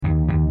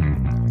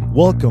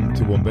Welcome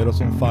to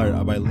Bomberos on Fire,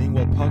 a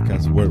bilingual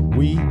podcast where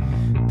we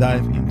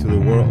dive into the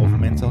world of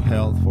mental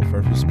health for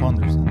first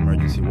responders and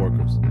emergency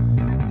workers.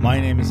 My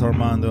name is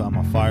Armando. I'm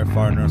a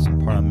firefighter, nurse, and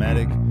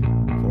paramedic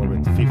for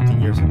over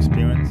 15 years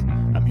experience.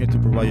 I'm here to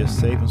provide you a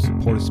safe and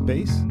supportive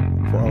space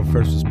for our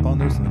first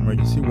responders and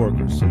emergency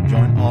workers. So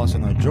join us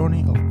on our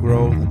journey of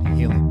growth and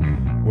healing,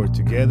 where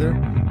together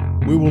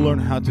we will learn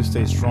how to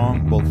stay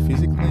strong both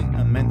physically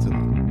and mentally.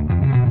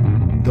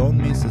 Don't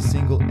miss a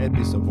single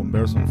episode of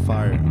Bomberos on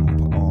Fire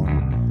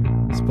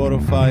on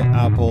Spotify,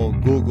 Apple,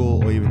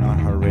 Google, or even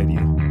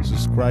iHeartRadio.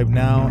 Subscribe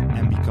now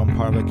and become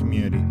part of the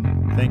community.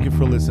 Thank you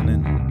for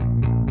listening.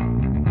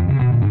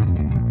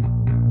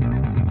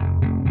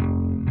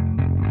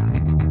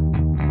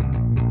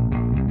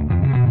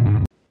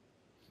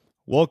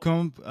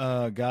 Welcome,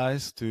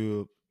 guys,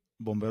 to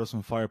Bomberos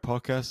on Fire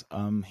podcast.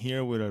 I'm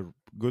here with a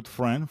good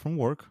friend from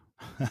work.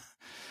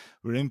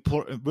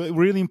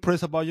 Really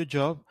impressed about your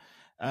job.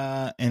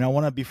 And I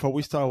want to, before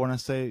we start, I want to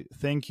say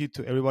thank you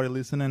to everybody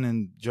listening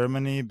in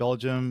Germany,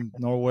 Belgium,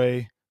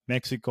 Norway,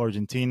 Mexico,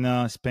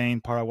 Argentina,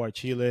 Spain, Paraguay,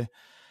 Chile,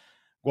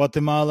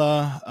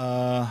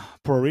 Guatemala,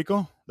 Puerto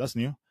Rico, that's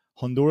new,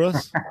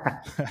 Honduras,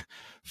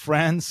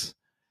 France,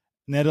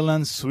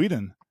 Netherlands,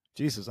 Sweden,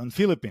 Jesus, and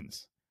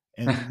Philippines,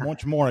 and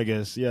much more, I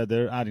guess. Yeah,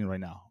 they're adding right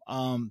now.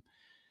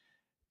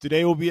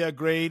 Today will be I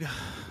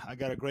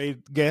got a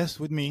great guest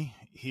with me.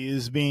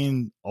 He's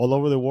been all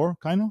over the world,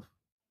 kind of.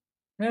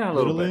 Yeah, a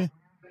little bit.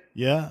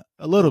 Yeah,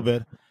 a little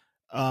bit.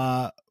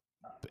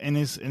 And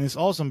it's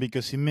awesome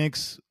because he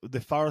mixes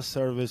the fire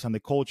service and the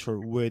culture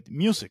with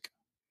music.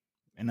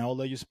 And I'll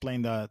let you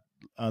explain that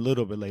a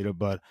little bit later.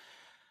 But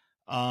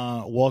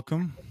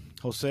welcome,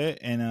 Jose,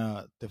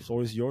 and the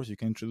floor is yours. You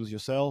can introduce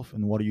yourself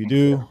and what do you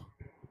do.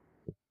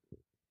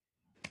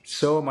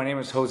 So my name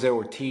is Jose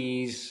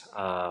Ortiz.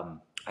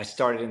 I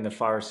started in the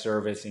fire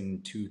service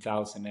in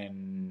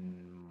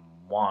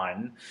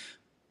 2001,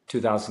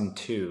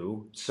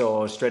 2002.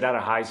 So straight out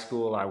of high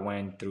school, I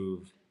went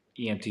through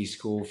EMT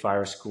school,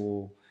 fire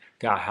school,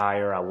 got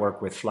hired. I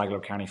worked with Flagler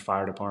County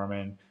Fire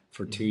Department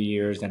for 2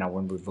 years. Then I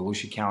went with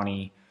Volusia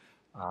County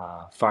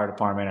Fire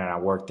Department, and I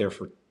worked there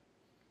for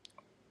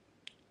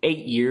 8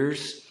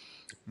 years.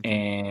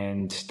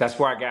 And that's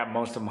where I got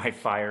most of my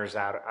fires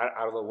out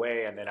of the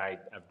way. And then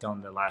I've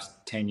done the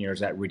last 10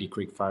 years at Reedy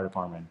Creek Fire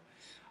Department.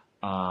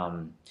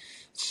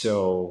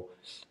 So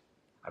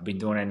I've been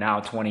doing it now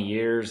 20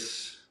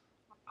 years.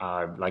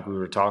 Like we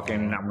were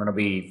talking, I'm going to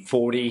be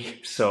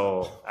 40.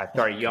 So I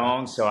started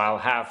young. So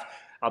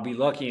I'll be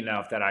lucky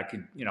enough that I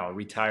could,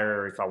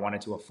 retire if I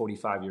wanted to at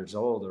 45 years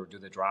old, or do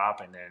the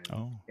drop and then,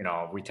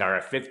 retire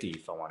at 50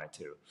 if I wanted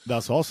to.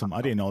 That's awesome.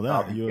 I didn't know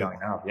that. Young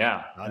enough.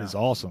 Yeah. That is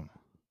awesome.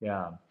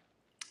 Yeah.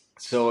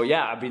 So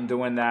yeah, I've been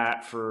doing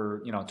that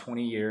for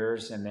 20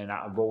 years, and then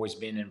I've always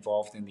been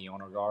involved in the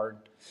honor guard.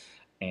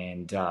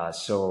 And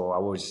so I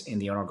was in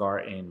the honor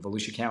guard in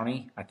Volusia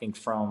County, I think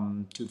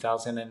from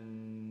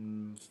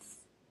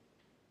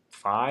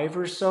 2005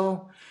 or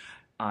so.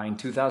 In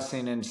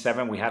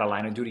 2007, we had a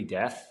line of duty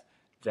death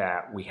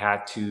that we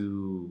had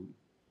to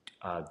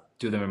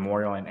do the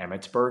memorial in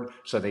Emmitsburg.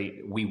 So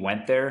we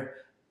went there,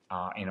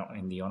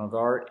 in the honor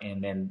guard,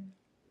 and then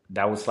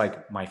that was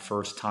like my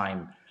first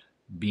time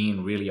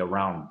being really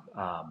around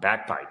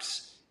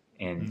bagpipes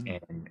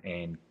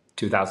in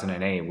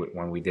 2008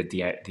 when we did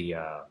the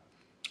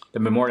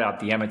memorial at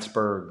the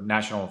Emmitsburg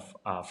National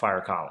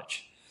Fire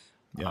College.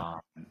 Yeah.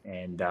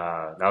 And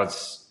that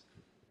was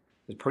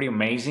pretty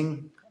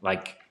amazing.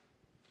 Like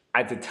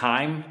at the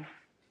time,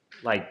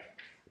 like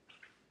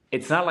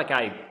it's not like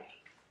I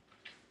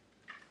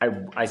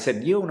said,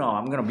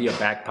 I'm going to be a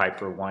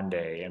bagpiper one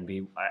day and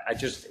be. They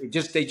just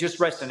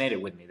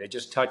resonated with me. They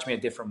just touched me a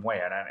different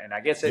way, and I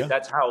guess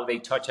that's how they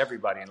touch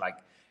everybody. And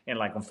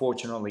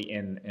unfortunately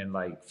in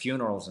like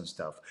funerals and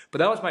stuff. But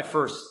that was my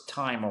first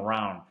time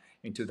around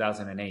in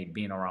 2008,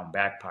 being around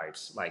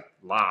bagpipes, like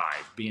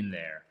live, being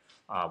there,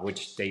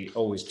 which they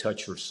always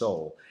touch your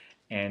soul.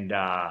 And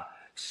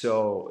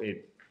so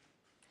it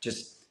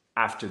just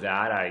after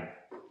that, I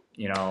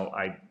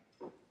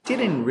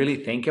didn't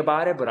really think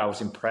about it, but I was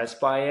impressed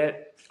by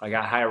it. I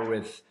got hired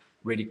with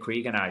Reedy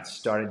Creek, and I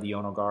started the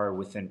honor guard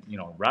within,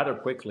 rather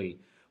quickly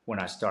when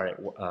I started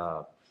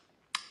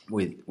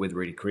with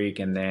Reedy Creek.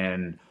 And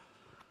then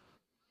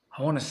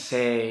I want to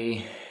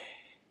say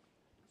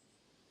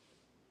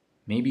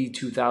maybe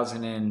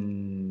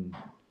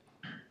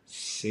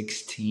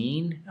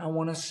 2016, I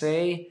want to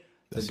say.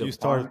 So you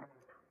started,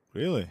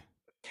 really?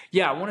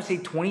 Yeah, I want to say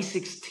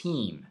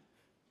 2016.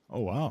 Oh,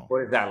 wow.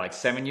 What is that, like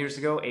 7 years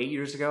ago, 8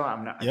 years ago?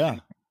 I'm not. Yeah.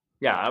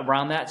 Yeah,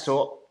 around that.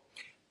 So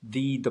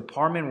the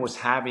department was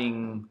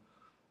having,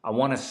 I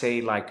want to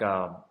say, like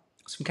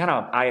some kind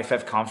of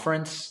IFF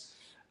conference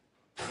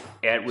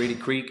at Reedy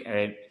Creek,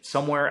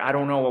 somewhere. I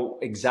don't know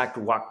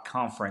exactly what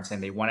conference,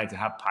 and they wanted to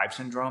have pipes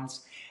and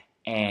drums,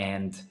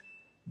 and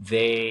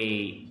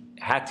they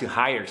had to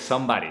hire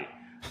somebody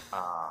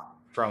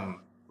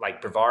from like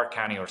Brevard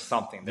County or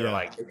something. They're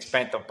like, they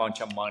spent a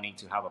bunch of money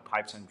to have a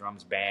pipes and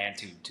drums band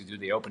to do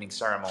the opening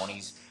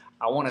ceremonies.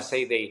 I want to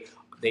say they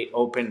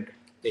opened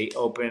they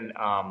opened.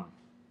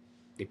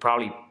 They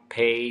probably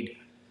paid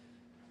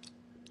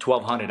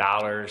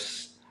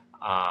 $1,200.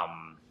 Jeez.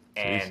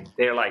 And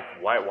they're like,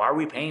 why are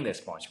we paying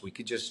this much? We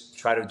could just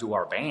try to do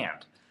our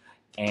band.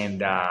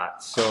 And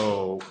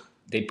so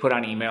they put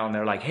on email and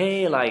they're like,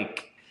 hey,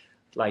 let's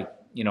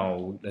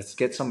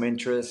get some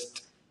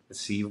interest. Let's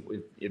see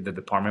if the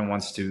department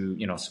wants to,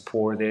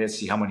 support this,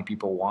 see how many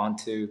people want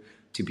to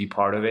be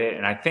part of it.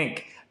 And I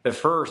think the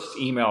first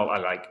email,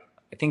 I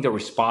think the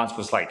response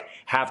was like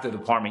half the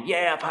department,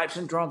 yeah, pipes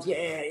and drums,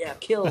 yeah,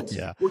 kilts.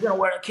 Yeah. We're gonna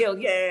wear a kilt,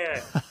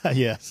 yeah.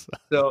 Yes.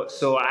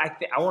 So I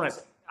want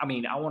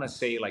to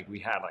say like we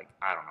had like,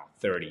 I don't know,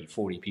 30,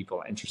 40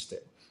 people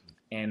interested.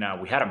 And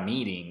we had a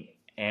meeting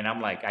and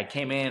I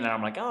came in and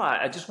I'm like, oh,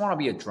 I just want to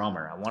be a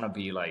drummer. I want to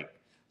be like,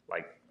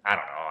 I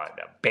don't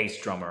know, a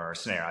bass drummer or a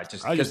snare. I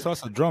just saw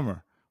a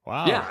drummer.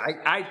 Yeah,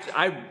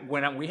 Wow.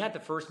 when we had the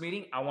first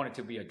meeting, I wanted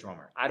to be a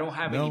drummer. I don't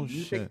have any No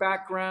music shit.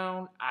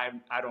 background. I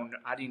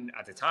didn't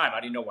at the time. I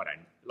didn't know what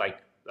like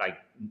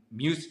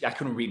music. I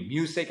couldn't read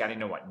music. I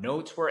didn't know what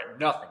notes were.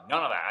 Nothing.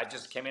 None of that. I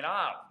just came in.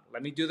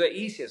 Let me do the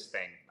easiest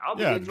thing. I'll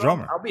be Yeah, a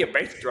drummer. I'll be a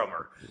bass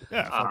drummer.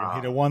 Yeah,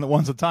 fucking hit it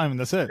once a time and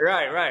that's it.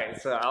 Right.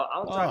 So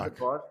I'll drive the Fuck.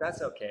 bus.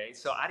 That's okay.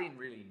 So I didn't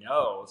really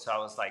know. So I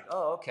was like,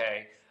 oh,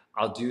 okay,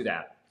 I'll do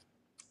that.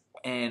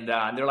 And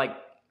they're like,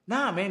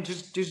 nah, man,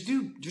 just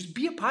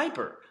be a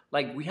piper.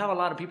 Like we have a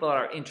lot of people that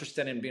are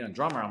interested in being a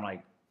drummer. I'm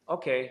like,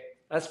 okay,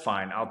 that's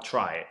fine. I'll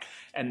try it.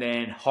 And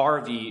then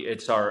Harvey,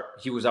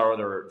 he was our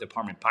other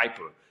department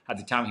piper. At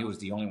the time, he was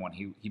the only one.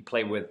 He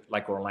played with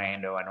like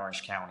Orlando and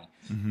Orange County.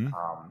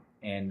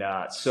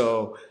 Mm-hmm.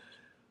 So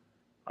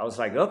I was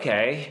like,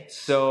 okay.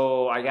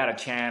 So I got a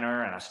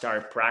chanter and I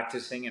started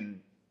practicing and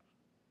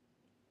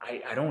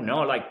I don't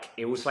know, like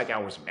it was like I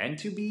was meant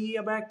to be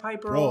a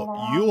bagpiper all Bro,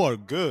 along. you are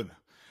good.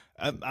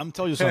 I'm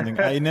telling you something.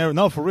 I never,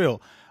 no, for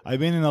real. I've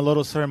been in a lot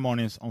of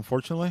ceremonies,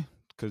 unfortunately,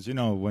 because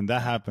when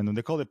that happened, when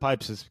they call it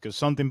pipes, it's because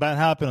something bad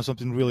happened or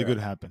something really good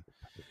happened.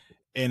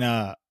 And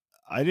I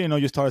didn't know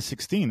you started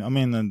 16. I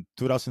mean, in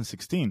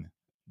 2016.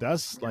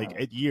 That's like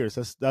 8 years.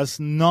 That's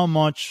not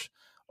much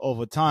of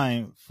a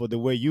time for the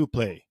way you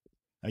play.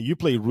 You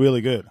play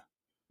really good.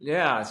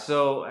 Yeah,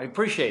 so I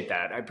appreciate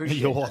that. I You're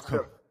appreciate that.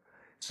 welcome.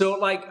 So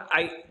like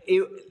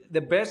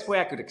the best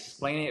way I could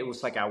explain it, it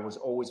was like I was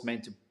always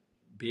meant to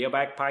be a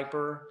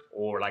bagpiper,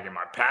 or like in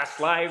my past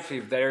life,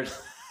 if there's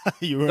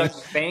you were such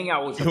thing, I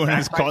was a you were in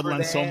bagpiper Scotland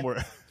then,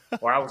 somewhere.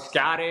 or I was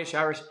Scottish,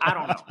 Irish, I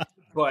don't know,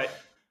 but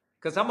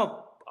because I'm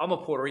a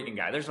Puerto Rican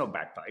guy, there's no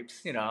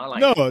bagpipes, like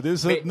No,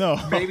 this is no.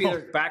 maybe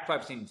there's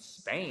bagpipes in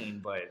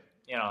Spain, but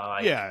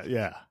like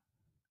Yeah.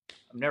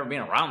 I've never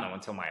been around them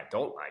until my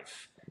adult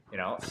life,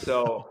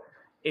 So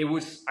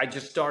I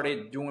just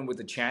started doing with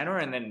the chanter,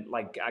 and then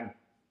like I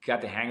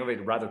got the hang of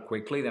it rather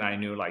quickly. Then I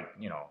knew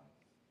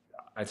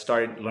I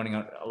started learning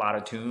a lot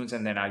of tunes,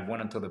 and then I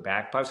went into the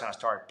bagpipes and I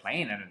started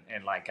playing,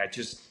 and like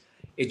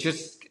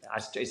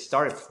it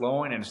started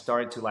flowing and it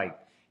started to like,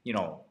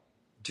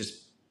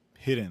 just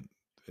Hidden.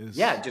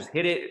 just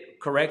hit it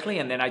correctly.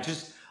 And then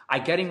I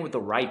get in with the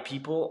right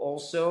people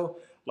also.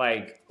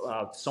 Like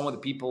some of the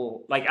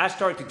people, like I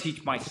started to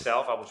teach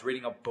myself. I was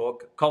reading a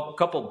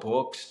couple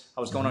books.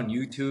 I was going on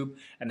YouTube,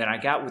 and then I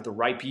got with the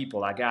right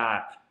people.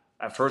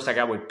 At first I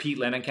got with Pete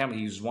Lennenkamp.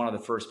 He was one of the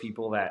first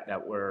people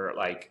that were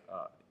like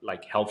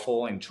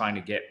helpful in trying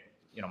to get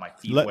my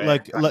feet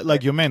wet.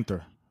 Like your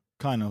mentor,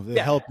 kind of.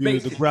 They help you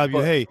to grab you.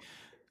 Hey,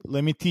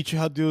 let me teach you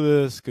how to do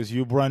this because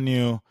you're brand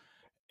new.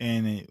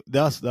 And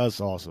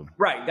that's awesome.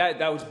 Right.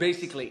 That was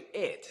basically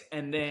it.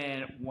 And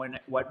then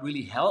what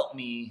really helped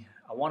me,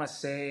 I want to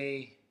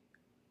say,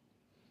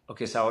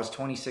 okay, so I was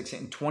 26.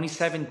 In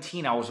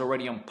 2017, I was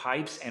already on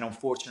pipes. And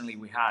unfortunately,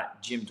 we had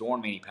Jim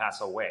Dormy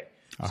pass away.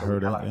 I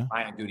heard that, yeah.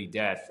 Line of duty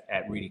death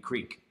at Reedy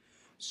Creek.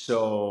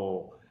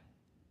 So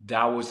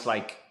that was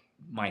like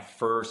my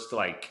first,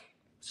 I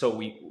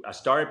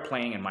started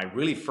playing, and my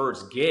really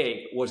first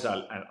gig was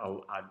a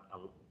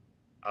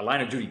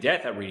line of duty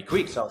death at Reedy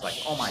Creek. So I was like,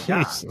 oh my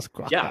God.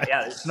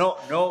 Yeah. It's no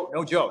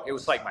joke. It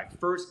was like my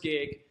first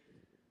gig.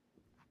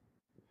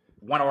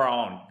 One of our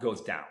own goes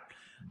down.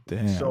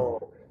 Damn.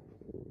 So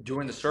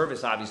during the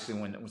service, obviously,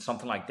 when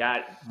something like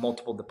that,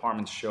 multiple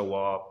departments show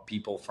up,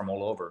 people from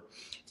all over.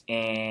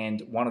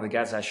 And one of the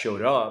guys that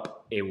showed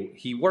up,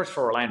 he works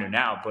for Orlando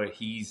now, but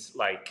he's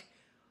like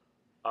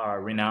a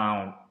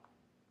renowned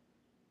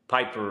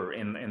piper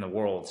in the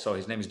world. So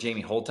his name is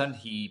Jamie Holton.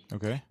 He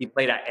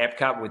played at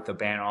Epcot with the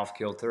band Off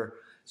Kilter.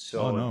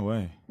 So no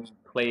way. He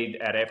played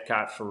at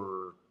Epcot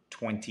for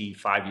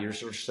 25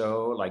 years or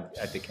so, like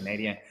at the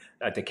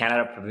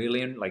Canada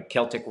Pavilion, like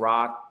Celtic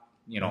rock,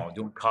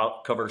 doing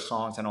cover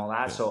songs and all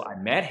that. Yeah. So I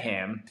met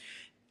him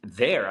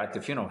there at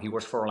the funeral. He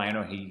works for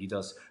Orlando. He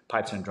does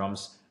pipes and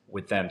drums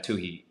with them too.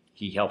 He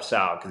helps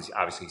out because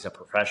obviously he's a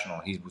professional.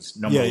 He was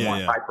number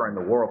one piper in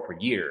the world for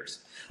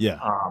years. Yeah.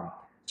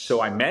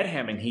 So I met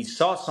him, and he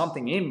saw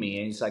something in me,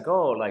 and he's like,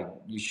 "Oh, like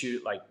you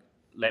should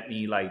let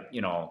me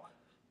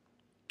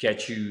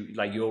get you,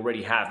 like you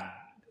already have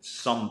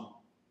some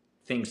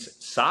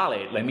things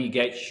solid. Let me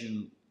get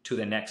you to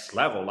the next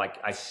level. Like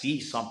I see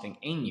something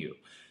in you.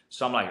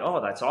 So I'm like,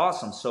 oh, that's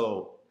awesome.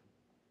 So,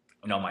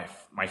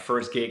 my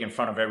first gig in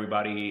front of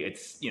everybody,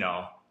 it's,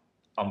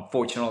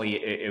 unfortunately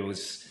it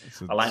was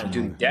a line of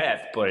duty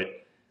death, but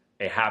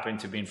it happened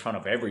to be in front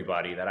of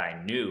everybody that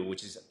I knew,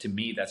 which is, to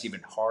me, that's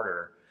even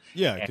harder.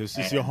 Yeah, because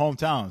it's your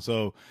hometown,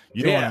 so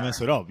you don't want to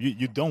mess it up.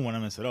 You don't want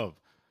to mess it up.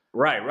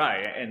 Right.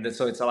 And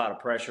so it's a lot of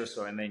pressure.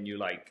 So, and then you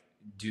like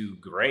do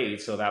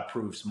great. So that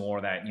proves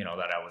more that,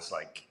 that I was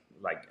like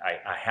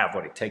I have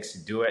what it takes to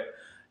do it.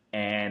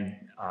 And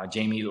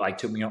Jamie like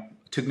took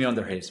me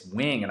under his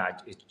wing, and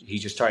he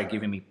just started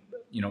giving me,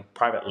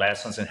 private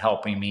lessons and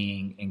helping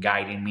me and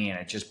guiding me. And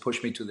it just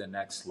pushed me to the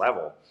next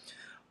level.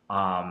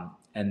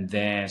 And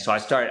then, so I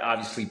started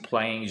obviously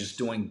playing, just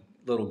doing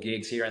little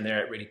gigs here and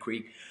there at Reedy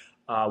Creek.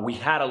 We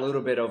had a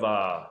little bit of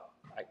a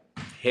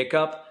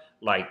hiccup,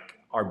 like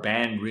our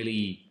band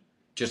really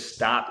just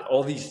stopped.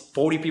 All these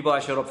 40 people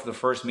that showed up for the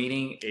first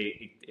meeting,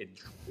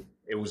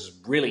 it was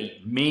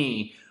really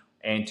me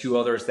and two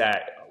others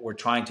that were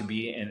trying to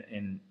be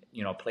in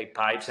play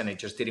pipes, and it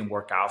just didn't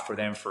work out for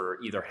them for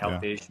either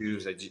health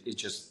issues. It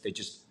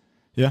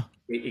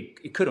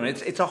couldn't.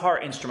 It's a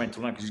hard instrument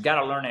to learn because you got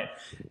to learn it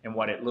in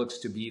what it looks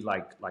to be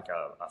like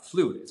a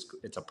flute.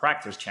 It's a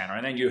practice channel,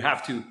 and then you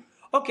have to,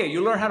 okay,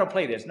 you learn how to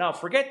play this. Now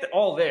forget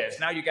all this.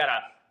 Now you got to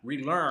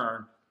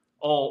relearn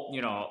all,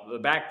 the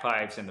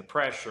bagpipes and the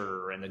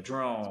pressure and the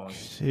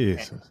drones.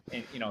 Jesus.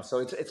 And so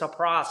it's a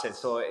process.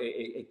 So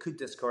it could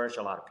discourage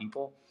a lot of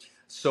people.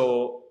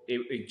 So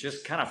it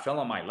just kind of fell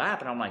on my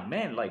lap, and I'm like,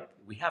 man, like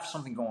we have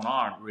something going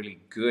on really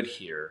good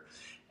here,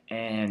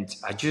 and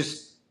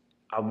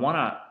I want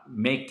to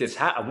make this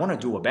happen. I want to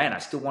do a band. I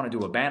still want to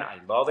do a band. I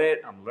love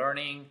it. I'm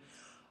learning.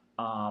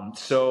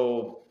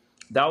 So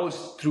that was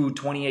through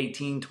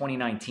 2018,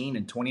 2019.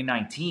 In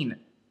 2019,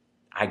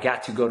 I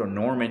got to go to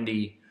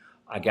Normandy.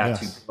 I got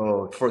to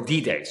go for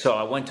D-Day. So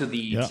I went to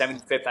the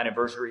 75th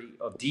anniversary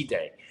of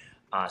D-Day.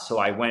 So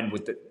I went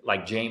with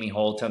Jamie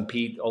Holton,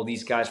 Pete, all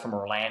these guys from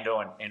Orlando,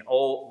 and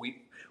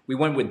we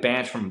went with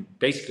bands from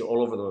basically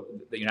all over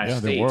the United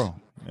States. The world.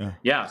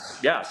 Yeah.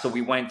 So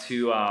we went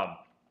to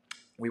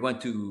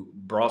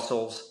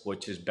Brussels,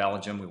 which is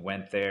Belgium. We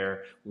went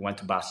there. We went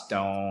to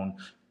Bastogne.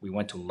 We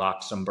went to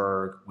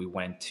Luxembourg. We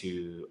went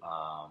to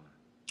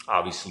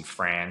obviously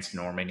France,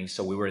 Normandy.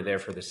 So we were there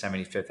for the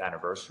 75th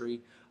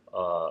anniversary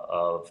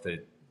of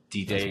the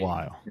D-Day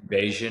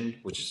invasion,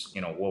 which is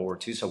World War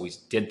II. So we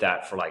did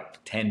that for like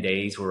 10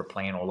 days. We were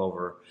playing all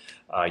over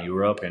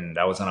Europe, and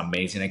that was an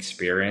amazing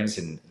experience.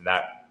 And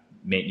that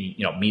made me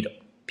meet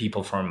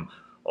people from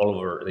all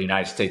over the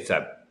United States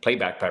that play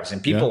bagpipes,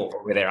 and people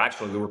over there.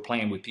 Actually, we were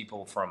playing with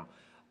people from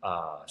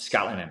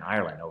Scotland and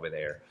Ireland over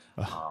there.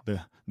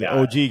 The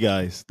OG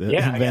guys that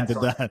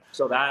invented that.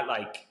 So that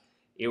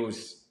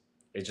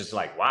it's just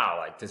like, wow,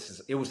 like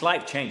it was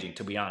life changing,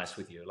 to be honest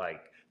with you.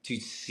 Like to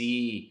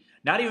see,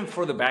 not even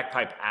for the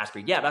bagpipe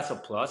aspect. Yeah, that's a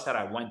plus that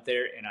I went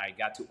there and I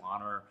got to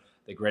honor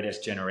the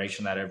greatest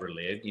generation that ever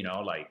lived. You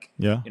got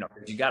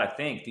to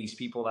think these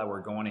people that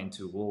were going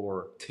into World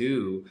War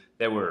II,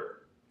 they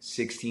were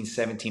 16,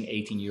 17,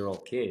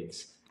 18-year-old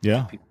kids.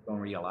 Yeah. People don't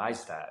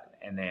realize that.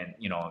 And then,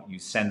 you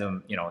send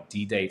them,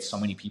 D-Day, so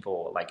many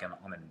people like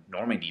on the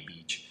Normandy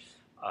beach.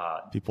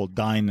 People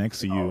dying next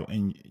to you.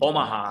 In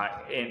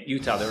Omaha and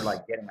Utah, they're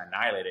like getting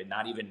annihilated.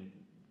 Not even,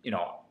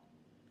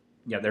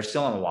 they're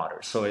still in the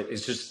water. So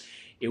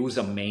it was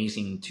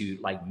amazing to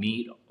like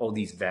meet all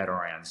these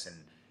veterans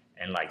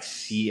and like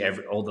see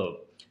all the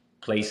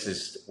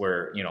places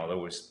where, there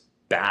was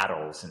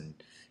battles, and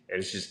it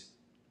was just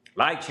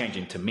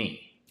life-changing to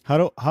me.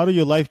 How do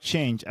your life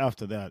change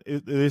after that?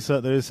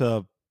 There is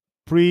a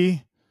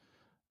pre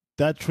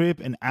that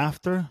trip and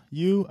after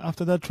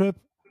that trip.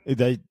 Did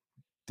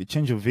they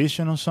change your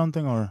vision or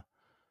something, or?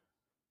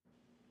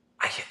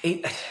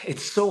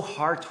 It's so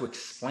hard to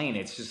explain.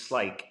 It's just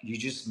like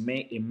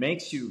it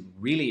makes you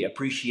really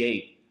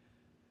appreciate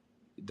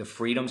the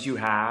freedoms you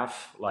have,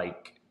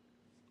 like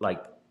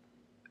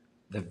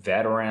the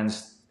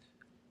veterans.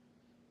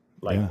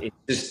 It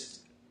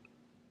just,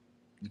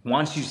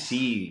 once you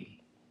see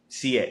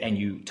it and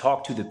you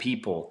talk to the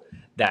people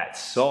that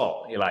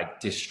saw like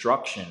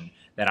destruction,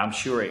 that I'm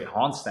sure it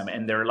haunts them,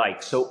 and they're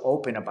like so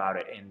open about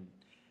it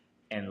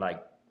and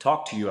like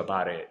talk to you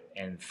about it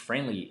and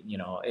friendly,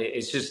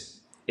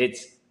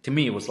 it's to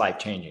me it was life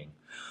changing,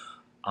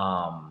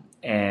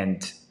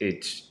 and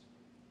it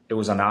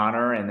was an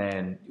honor. And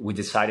then we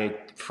decided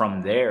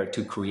from there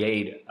to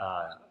create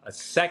a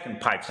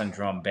second pipes and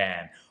drum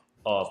band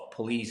of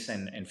police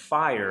and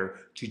fire,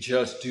 to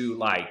just do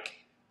like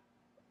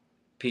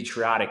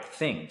patriotic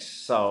things.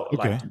 So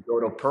like to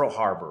go to Pearl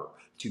Harbor,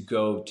 to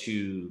go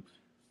to,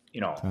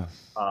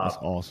 that's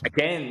awesome.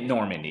 Again,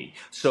 Normandy.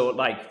 So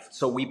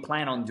we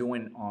plan on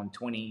doing on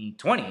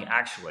 2020,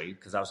 actually,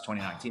 because that was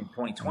 2019,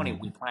 2020,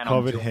 we plan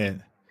on COVID hit.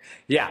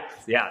 Yeah.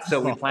 So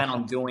we plan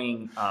on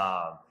doing,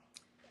 I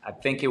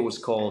think it was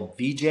called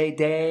VJ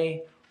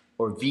Day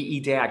or VE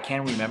Day. I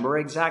can't remember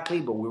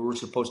exactly, but we were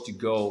supposed to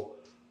go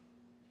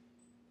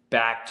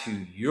back to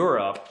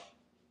Europe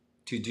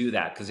do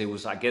that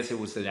because I guess it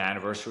was the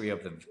anniversary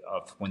of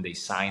when they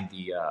signed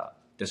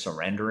the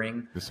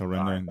surrendering. The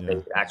surrendering, yeah.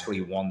 They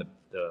actually won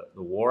the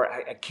war.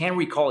 I can't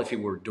recall if we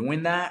were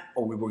doing that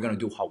or we were going to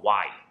do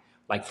Hawaii,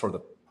 like for the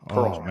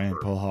Pearl Harbor.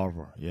 Pearl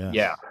Harbor, yes.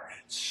 Yeah.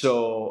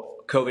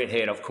 So COVID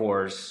hit, of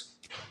course,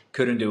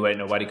 couldn't do it.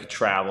 Nobody could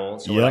travel.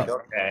 So we're like,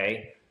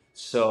 okay,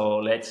 so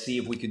let's see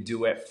if we could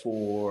do it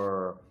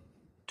for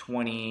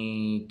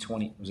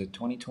 2020. Was it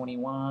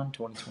 2021,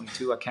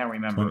 2022? I can't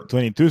remember.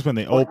 2022 is when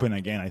they open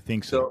again, I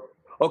think so.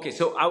 Okay,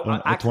 so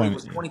actually it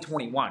was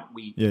 2021.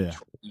 We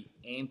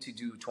aimed to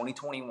do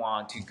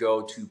 2021 to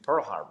go to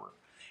Pearl Harbor.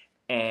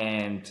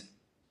 And,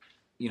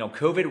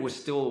 COVID was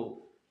still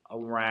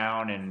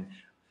around and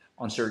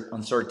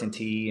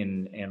uncertainty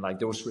and like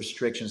there was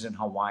restrictions in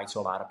Hawaii.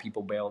 So a lot of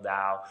people bailed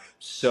out.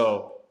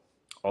 So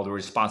all the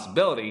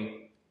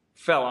responsibility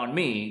fell on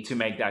me to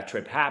make that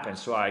trip happen.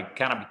 So I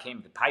kind of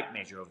became the type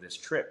major of this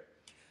trip.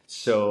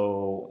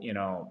 So,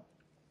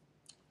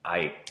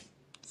 I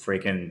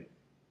freaking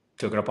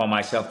took it upon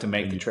myself to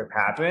make the trip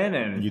happen.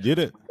 And you did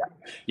it.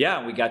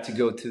 Yeah, we got to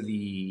go to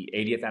the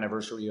 80th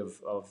anniversary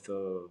of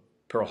the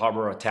Pearl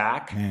Harbor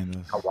attack,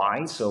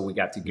 Hawaii. So we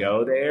got to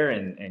go there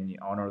and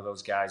honor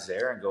those guys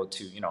there and go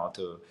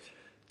to,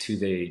 to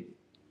the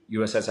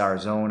USS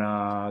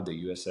Arizona,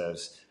 the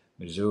USS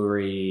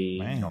Missouri.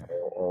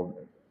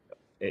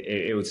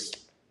 It was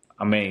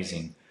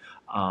amazing.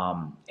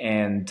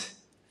 And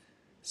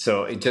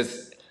so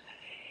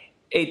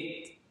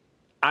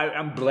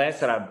I'm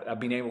blessed that I've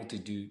been able to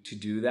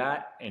do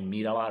that and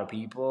meet a lot of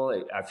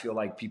people. I feel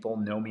like people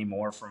know me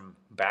more from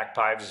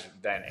bagpipes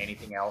than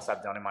anything else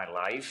I've done in my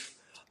life.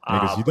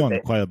 Because you've done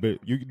quite a bit.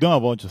 You've done a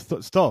bunch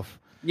of stuff.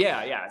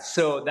 Yeah.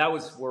 So that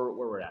was where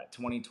we're at,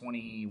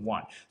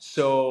 2021.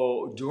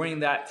 So during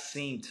that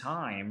same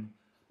time,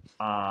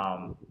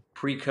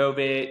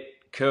 pre-COVID,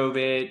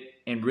 COVID,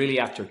 and really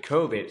after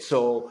COVID.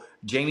 So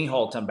Jamie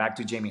Holton, back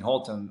to Jamie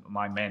Holton,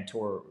 my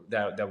mentor,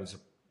 that was a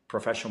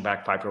professional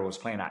bagpiper, was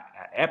playing at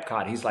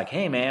Epcot. He's like,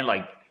 hey man,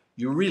 like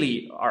you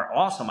really are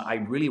awesome. I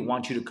really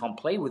want you to come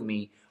play with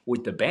me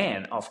with the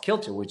band Off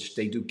Kilter, which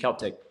they do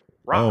Celtic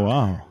rock. Oh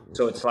wow!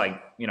 So it's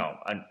like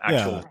an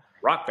actual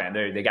rock band.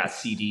 They got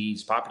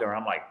CDs popular.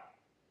 I'm like,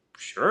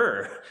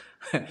 sure.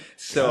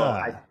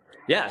 So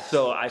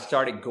I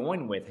started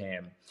going with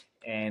him,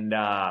 and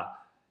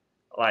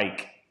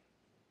like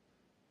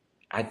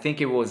I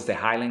think it was the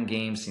Highland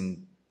Games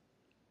in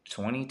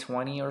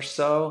 2020 or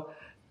so.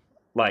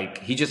 Like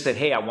he just said,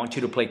 hey, I want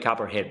you to play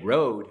Copperhead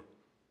Road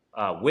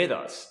with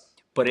us.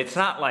 But it's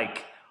not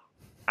like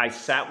I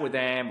sat with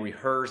them,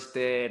 rehearsed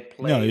it,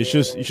 played. No, you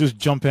just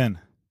jump in.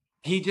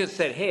 He just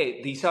said,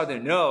 hey, these are the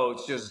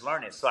notes, just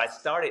learn it. So I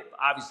started,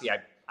 obviously, I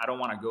don't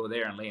want to go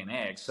there and lay an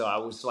egg. So I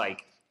was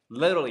like,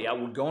 literally, I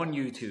would go on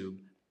YouTube,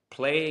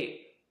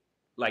 play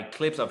like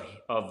clips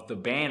of the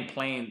band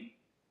playing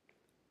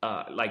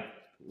like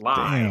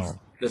live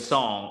the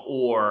song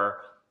or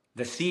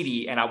the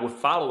CD, and I would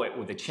follow it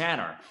with the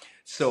chanter.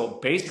 So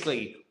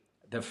basically,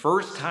 the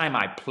first time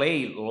I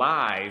played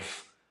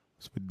live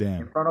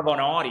in front of an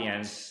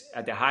audience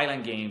at the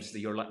Highland Games,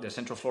 the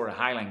Central Florida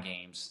Highland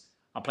Games,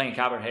 I'm playing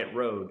Copperhead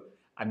Road.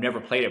 I've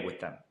never played it with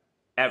them,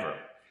 ever.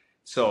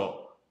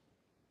 So,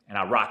 and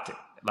I rocked it,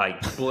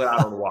 like blew it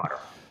out of the water.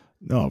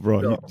 No,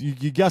 bro, so,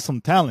 you got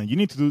some talent. You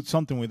need to do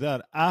something with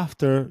that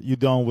after you're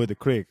done with the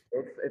creek.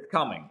 It's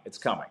coming. It's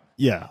coming.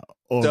 Yeah,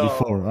 or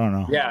before, I don't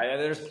know. Yeah,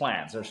 there's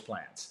plans.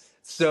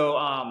 So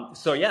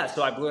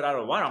I blew it out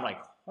of the water. I'm like,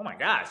 oh my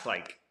gosh,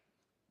 like,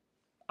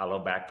 I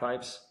love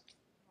bagpipes.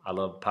 I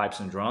love pipes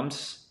and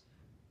drums.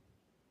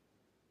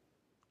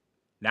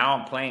 Now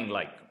I'm playing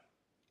like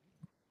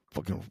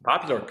fucking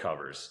popular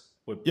covers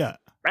with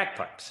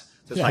bagpipes.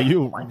 So it's like,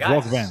 oh my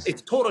God,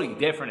 it's totally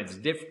different. It's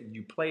different.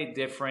 You play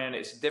different.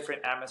 It's a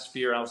different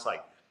atmosphere. I was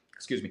like,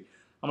 excuse me.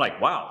 I'm like,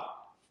 wow,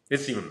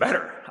 it's even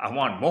better. I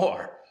want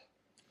more.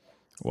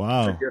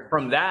 Wow. So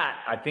from that,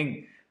 I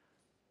think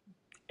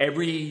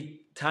every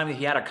time that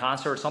he had a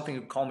concert or something,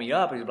 he'd call me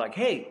up. He'd be like,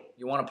 hey,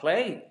 you want to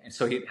play? And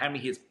so he'd hand me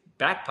his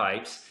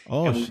bagpipes.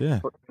 Oh,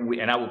 shit.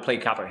 And I would play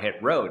Copperhead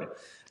Road.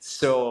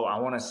 So I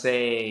want to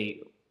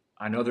say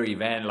another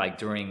event like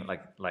during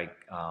like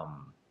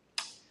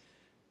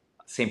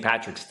St.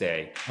 Patrick's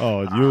Day.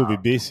 Oh, you'll be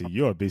busy.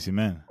 You're a busy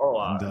man.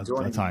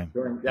 That time.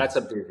 That's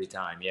a busy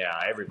time.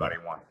 Yeah, everybody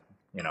wants,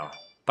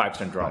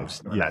 pipes and drums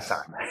during that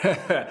time.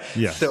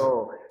 Yes.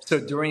 So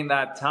during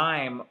that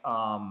time,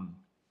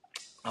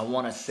 I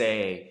want to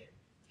say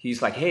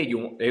he's like, hey,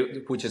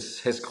 which is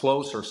his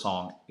closer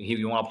song.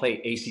 You want to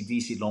play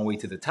AC/DC Long Way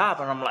to the Top?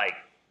 And I'm like,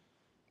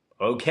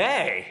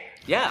 okay,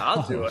 yeah,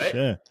 I'll do it.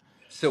 Shit.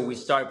 So we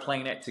started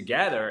playing it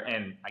together,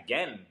 and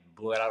again,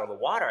 blew it out of the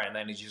water. And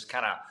then he just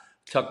kind of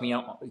took me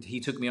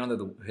under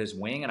his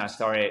wing, and I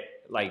started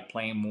like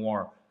playing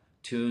more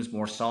tunes,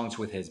 more songs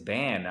with his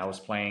band. I was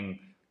playing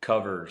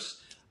covers.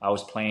 I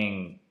was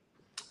playing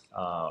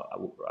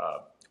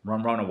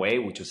Run Run Away,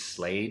 which was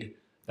Slade.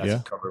 That's a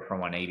cover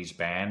from an 80s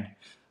band.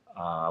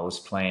 I was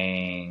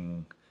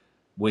playing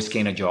Whiskey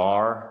in a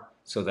Jar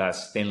So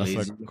that's Thin That's a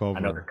Lizzy,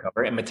 another cover.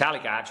 cover. And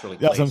Metallica actually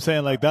That's what I'm plays.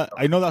 saying. Like that,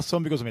 I know that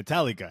song because of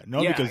Metallica,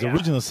 not Yeah, because the yeah,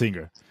 original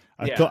singer.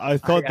 yeah, I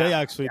thought they yeah,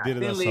 actually yeah. did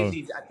Thin that song.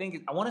 Lizzy, I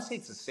think I want to say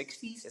it's the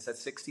 '60s. It's a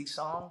 '60s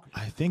song.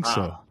 I think Um,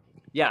 so.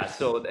 yeah,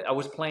 so I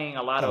was playing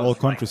a lot That old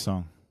of like country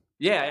song.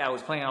 yeah, I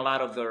was playing a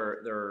lot of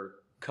their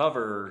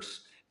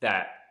covers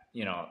that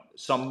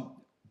some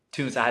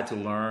tunes I had to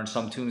learn.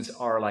 Some tunes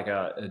are like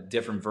a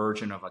different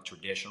version of a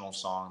traditional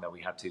song that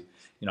we have to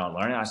learn.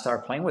 And I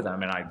started playing with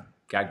them, and I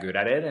got good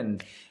at it,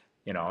 and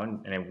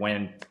and it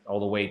went all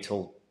the way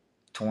till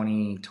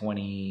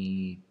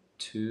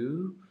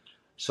 2022.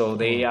 So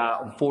they Cool.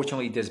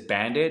 unfortunately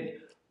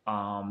disbanded.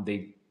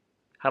 They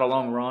had a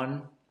long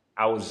run.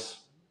 I was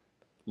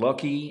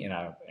lucky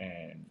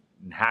and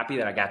happy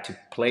that I got to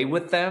play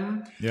with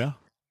them. Yeah.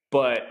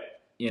 But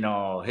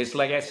his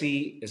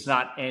legacy is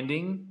not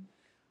ending.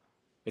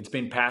 It's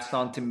been passed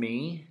on to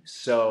me.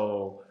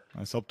 So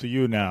It's up to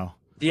you now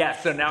yeah,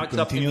 so now to it's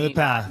up to continue the me.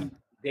 Now path.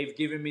 they've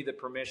given me the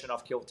permission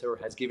of Kilter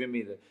has given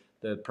me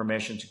the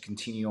permission to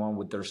continue on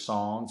with their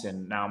songs,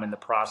 and now I'm in the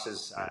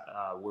process.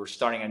 We're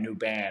starting a new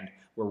band.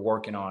 We're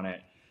working on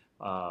it.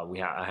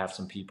 I have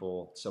some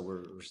people, so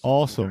we're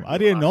Awesome. going to I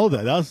do a didn't lot of know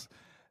stuff. that.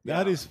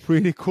 That Yeah, is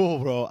pretty cool,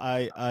 bro.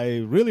 I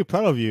really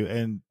proud of you,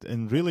 and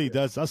really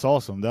that's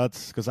awesome.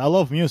 That's because I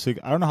love music.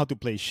 I don't know how to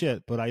play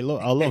shit, but I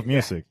love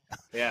music.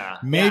 yeah,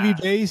 Maybe yeah.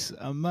 bass,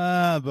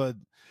 but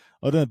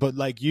other but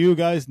like you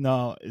guys,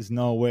 no, is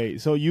no way.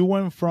 So you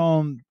went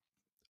from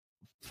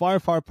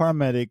firefighter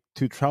paramedic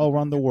to travel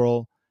around the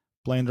world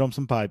playing drums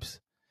and pipes,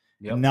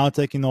 and Yep. now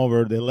taking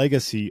over the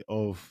legacy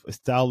of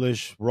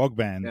established rock Yeah.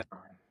 band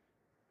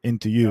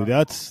into you.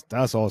 Yeah.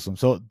 That's awesome.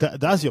 So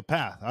that's your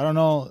path. I don't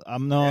know.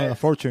 I'm not a Yes.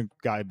 fortune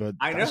guy, but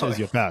I that know. is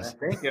your path.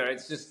 Thank you.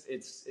 It's just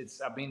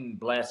it's I've been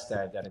blessed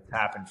that it's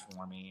happened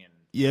for me,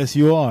 Yes,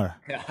 you are.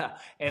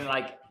 and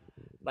like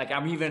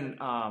I'm even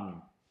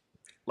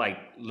like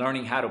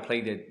learning how to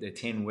play the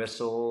tin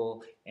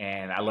whistle,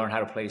 and I learned how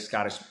to play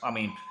Scottish. I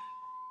mean,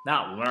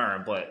 not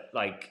learn, but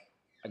like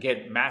I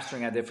get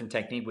mastering a different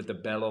technique with the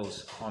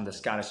bellows on the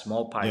Scottish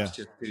small pipes.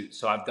 Yeah,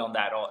 So I've done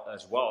that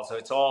as well. So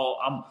it's all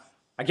I'm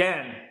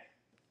again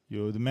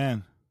you're the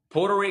man.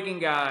 Puerto Rican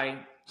guy,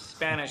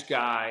 Spanish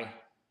guy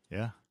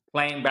Yeah,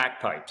 playing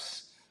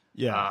bagpipes,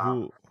 yeah. uh,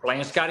 Who?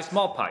 playing Scottish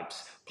small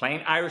pipes,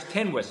 playing Irish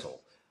tin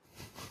whistle.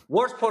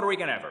 Worst Puerto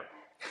Rican ever.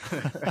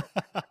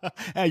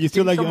 Hey, you Give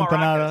still me like some your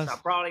maracas. I'll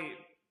empanadas? probably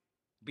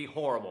be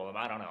horrible.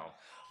 I don't know.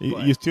 You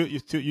But still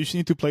you should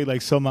need to play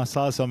like some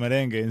salsa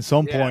merengue in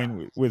some yeah,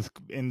 point with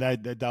in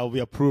that will be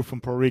approved from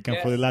Puerto Rican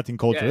for the yes, Latin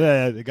culture. yes,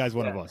 Yeah, the guy's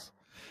one of yes, us.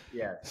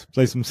 yes.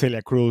 Play some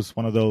Celia Cruz,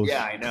 one of Yeah, those.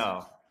 I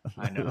know.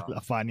 I know. La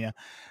Fania.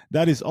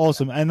 That is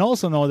awesome. And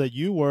also know that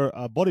you were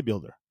a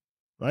bodybuilder,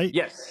 right?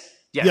 Yes,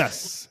 yes,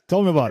 Yes.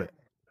 Tell me about it.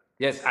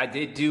 yes. I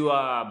did do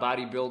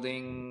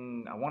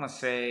bodybuilding. I want to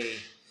say.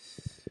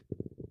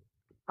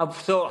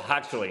 So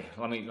actually,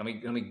 let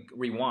me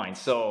rewind.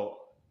 So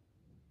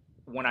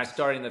when I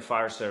started in the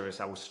fire service,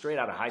 I was straight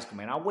out of high school,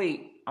 man.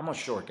 I'm a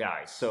short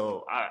guy.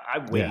 So I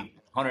Yeah. weighed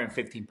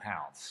 115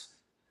 pounds,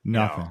 you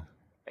know, Nothing.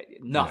 Yeah.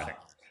 nothing.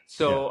 Yeah.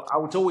 So I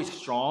was always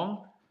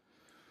strong,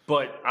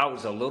 but I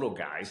was a little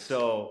guy.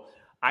 So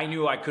I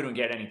knew I couldn't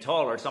get any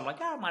taller. So I'm like,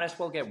 I might as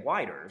well get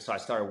wider. So I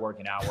started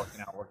working out,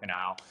 working out, working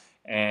out.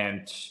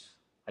 And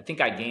I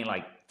think I gained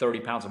like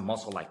 30 pounds of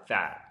muscle like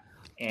that.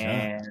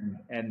 Yeah.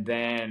 And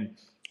then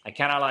I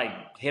kind of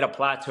like hit a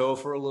plateau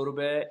for a little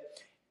bit.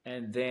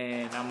 And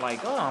then I'm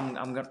like, oh, I'm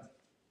gonna.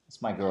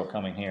 It's my girl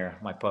coming here,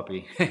 my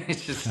puppy.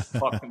 It's just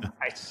fucking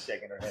nice,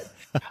 shaking her head.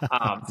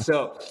 Um,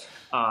 so,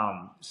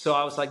 so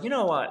I was like, you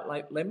know what?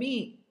 Like, let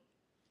me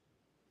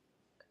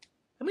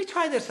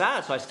try this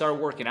out. So I started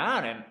working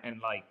out,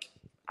 and like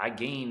I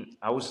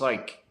was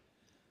like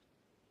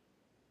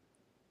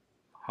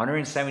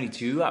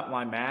 172 at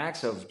my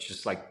max of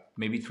just like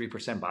maybe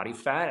 3% body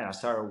fat, and I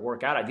started to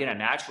work out. I did a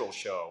natural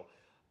show,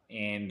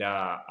 and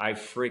I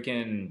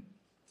freaking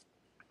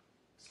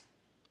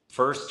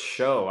first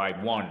show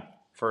I won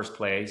first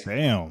place,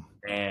 Damn.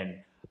 and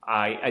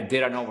I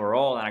did an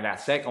overall and I got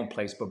second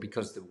place, but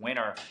because the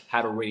winner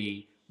had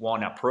already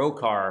won a pro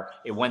car,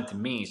 it went to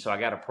me. So I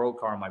got a pro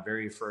car on my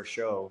very first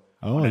show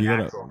Oh, on a you got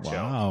a natural show.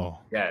 wow.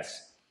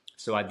 Yes.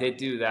 So I did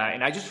do that.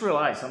 And I just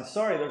realized, I'm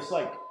sorry, there's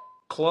like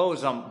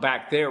clothes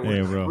back there.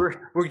 Hey, We're, bro.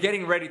 we're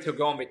getting ready to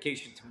go on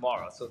vacation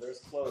tomorrow. So there's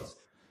clothes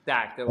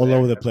stacked over All there.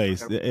 over the I'm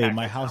place. gonna Hey, pack.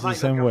 my I'm house is the like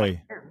same looking, I'm like,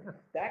 way. "There's a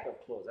stack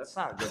of clothes. That's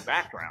not a good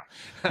background."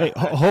 Hey,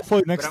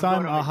 hopefully But next I'm going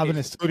time on I'll have in a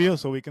vacation studio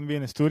so we can be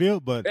in a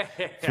studio. But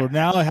for tomorrow.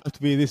 now, I have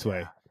to be this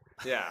way.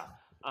 Yeah.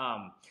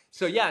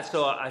 So yeah,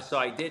 so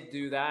I did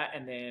do that,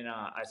 and then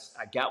I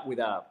got with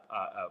a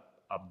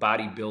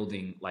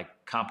bodybuilding like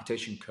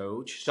competition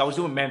coach. So I was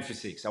doing men's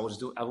physiques. I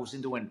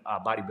wasn't doing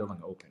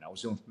bodybuilding open. I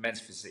was doing men's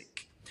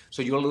physique.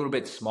 So you're a little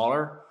bit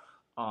smaller,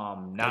 Like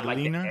not like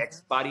the leaner,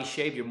 X body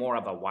shape. You're more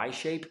of a Y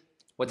shape.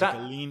 What's that?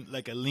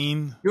 like a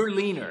lean. You're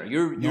leaner.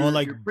 No,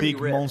 like You're pretty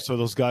big ripped. monster.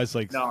 Those guys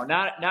like No,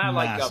 not like a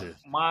massive.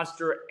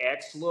 monster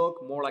X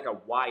look, more like a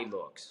Y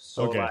looks.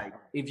 So Okay. like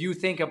if you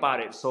think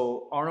about it,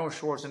 so Arnold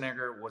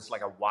Schwarzenegger was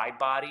like a wide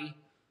body,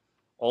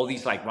 all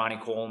these like Ronnie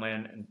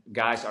Coleman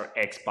guys are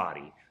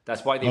ex-body.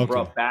 That's why they Okay.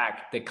 brought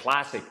back the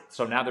classic.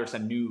 So now there's a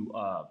new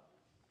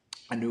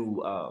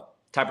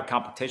type of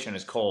competition.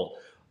 It's called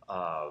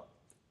uh,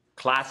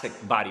 classic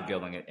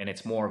bodybuilding, and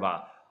it's more of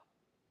a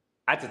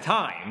at the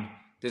time.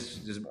 This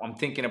I'm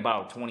thinking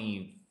about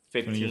 20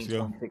 years 2015,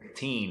 ago.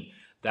 2016.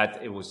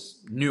 That it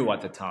was new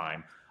at the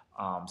time.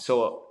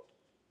 So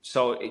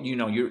you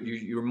know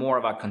you're more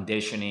of a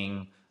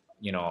conditioning,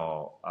 you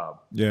know,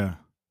 Yeah.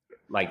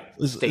 like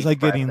It's state like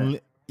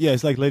president. yeah,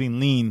 it's like letting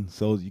lean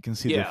so you can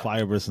see the Yeah,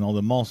 fibers and all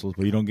the muscles,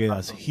 but you don't get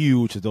as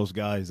huge as those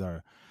guys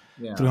are.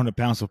 yeah. 300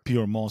 pounds of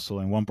pure muscle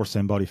and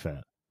 1% body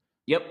fat.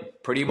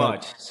 Yep, pretty But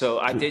much. So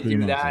I did pretty do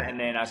much, that, yeah. and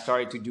then I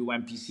started to do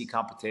NPC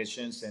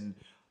competitions, and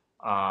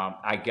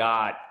I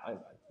got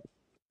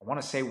I want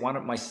to say one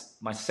of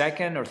my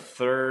second or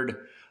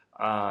third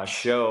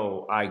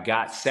show, I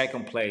got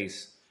second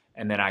place,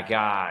 and then I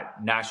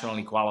got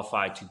nationally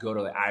qualified to go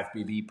to the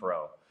IFBB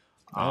Pro.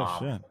 Oh, Um,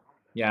 shit.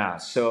 yeah,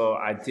 so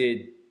I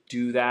did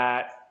do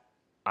that.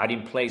 I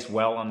didn't place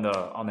well on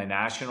the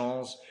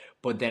nationals,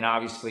 but then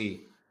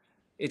obviously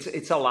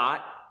it's a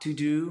lot to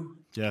do,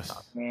 Yes.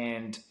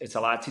 and it's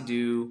a lot to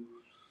do.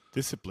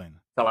 Discipline.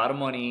 It's a lot of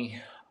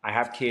money. I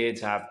have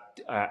kids. I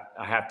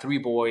have three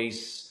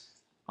boys.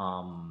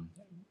 Um,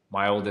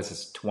 my oldest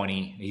is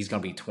 20. He's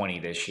going to be 20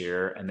 this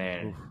year, and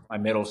then Oof. my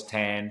middle's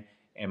 10,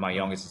 and my Wow.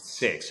 youngest is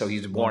 6. So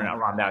he's born Wow.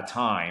 around that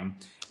time.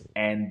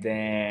 And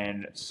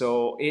then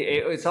so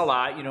it's a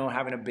lot, you know,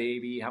 having a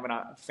baby, having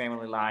a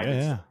family life. Yeah,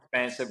 It's yeah.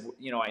 expensive,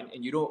 you know,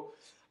 and you don't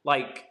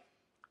like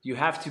you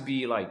have to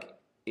be like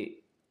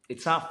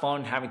it's not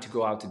fun having to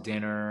go out to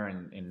dinner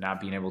and not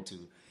being able to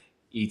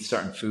eat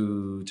certain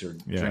foods or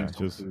Yeah, drink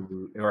some just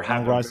food or brown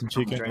have a rice and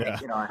chicken. drink, Yeah.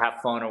 you know,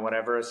 have fun or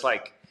whatever. It's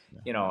like,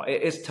 you know,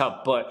 it's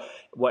tough. But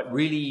what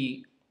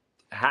really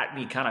had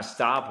me kind of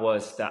stop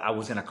was that I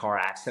was in a car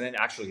accident,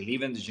 actually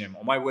leaving the gym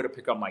on my way to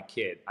pick up my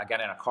kid. I got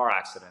in a car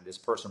accident. This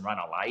person ran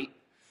a light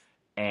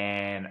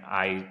and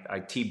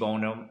I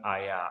T-boned him.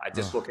 I Oh,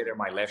 dislocated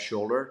my left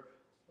shoulder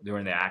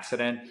during the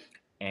accident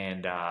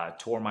and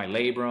tore my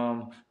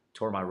labrum,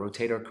 tore my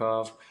rotator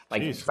cuff.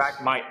 Like in fact,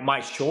 Jesus. my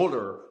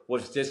shoulder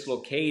was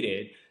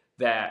dislocated.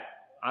 That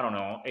I don't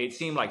know. It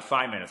seemed like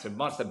 5 minutes. It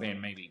must have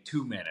been maybe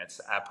 2 minutes.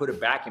 I put it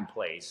back in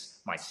place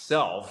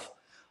myself,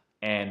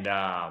 and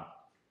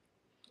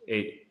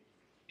it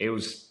it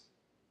was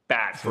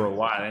bad for So, a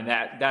while, and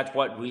that's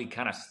what really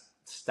kind of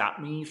stopped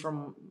me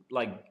from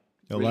like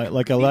really competing.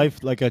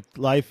 like a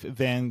life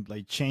event,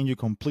 like change you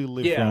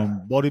completely Yeah,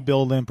 from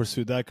bodybuilding,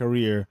 pursue that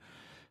career,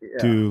 yeah,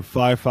 to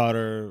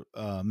firefighter,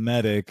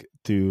 medic,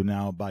 to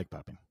now bike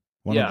packing.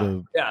 One of yeah,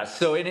 the yeah.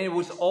 So and it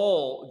was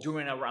all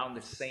during around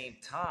the same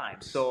time.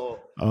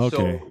 okay.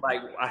 So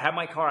like I had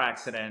my car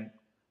accident,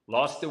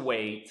 lost the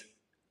weight.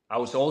 I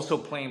was also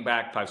playing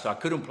bagpipes, so I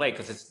couldn't play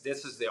because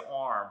this is the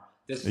arm,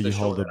 this is That the you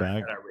hold shoulder the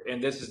bag.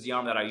 and this is the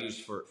arm that I use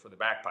for the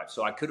bagpipe.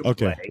 So I couldn't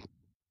play. Okay.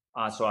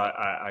 So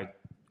I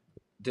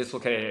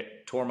dislocated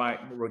it, tore my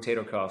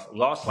rotator cuff,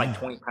 lost like Yeah.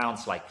 20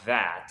 pounds like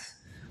that.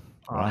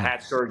 Wow.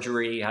 Had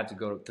surgery, had to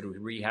go through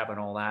rehab and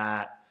all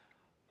that.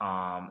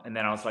 And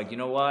then I was like, you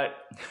know what?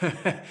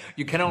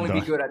 You can only be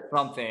Done. good at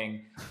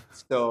something.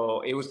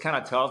 So it was kind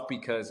of tough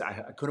because I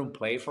couldn't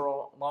play for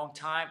a long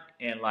time.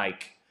 And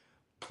like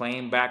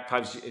playing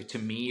bagpipes to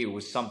me, it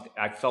was something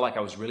I felt like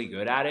I was really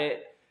good at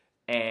it.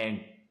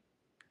 And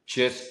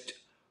just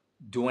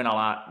doing a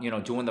lot, you know,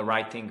 doing the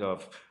right thing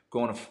of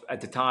going to,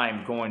 at the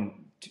time,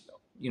 going to,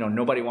 you know,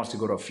 nobody wants to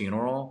go to a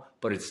funeral,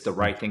 but it's the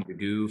right thing to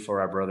do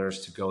for our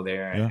brothers to go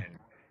there Yeah.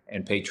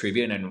 and pay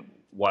tribute. And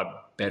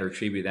what better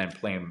tribute than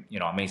playing, you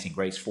know, Amazing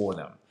Grace for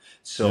them.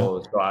 Yeah.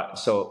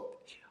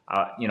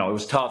 You know, it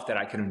was tough that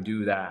I couldn't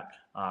do that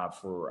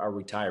for our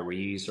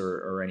retirees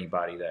or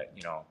anybody that,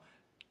 you know,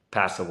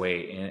 passed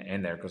away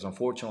in there. Because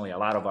unfortunately, a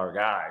lot of our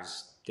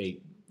guys,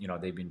 you know,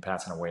 they've been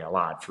passing away a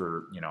lot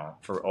for, you know,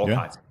 for all Yeah.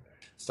 kinds of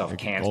stuff, Like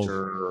all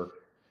cancer,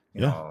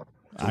 you yeah, know,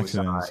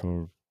 accidents suicide,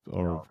 you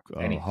or know,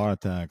 any heart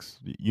attacks,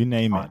 you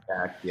name it.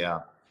 contact.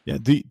 Yeah. Yeah.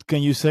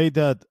 Can you say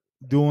that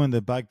doing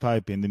the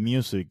bagpiping, the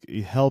music,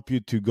 it helped you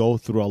to go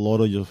through a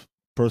lot of your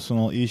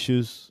personal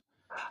issues?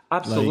 Like,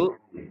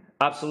 Absolutely.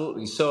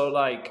 Absolutely. So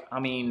like, I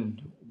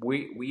mean,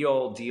 we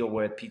all deal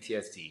with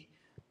PTSD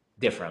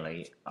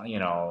differently. You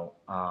know,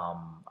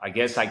 I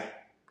guess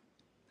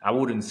I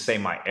wouldn't say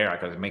my era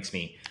because it makes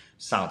me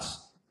sounds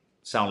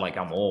sound like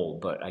I'm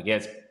old, but I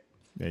guess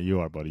yeah, you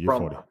are, buddy. You're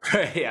from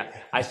 40. yeah,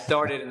 I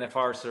started in the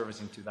fire service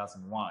in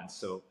 2001.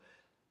 So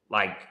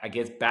like I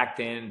guess back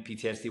then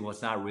PTSD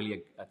was not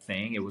really a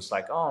thing. It was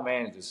like, oh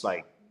man, just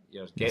like you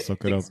know, Let's get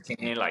suck it thick up.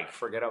 skin, like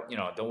forget it, you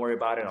know, don't worry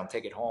about it. I'll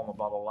take it home,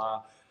 blah blah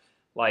blah.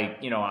 Like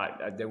you know,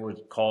 there were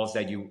calls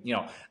that you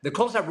know, the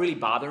calls that really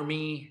bother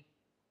me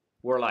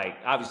were like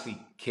obviously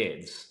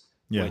kids,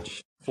 Yeah.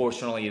 which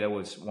fortunately there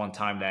was one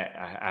time that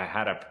I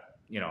had a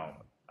you know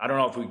I don't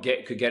know if we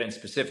could get in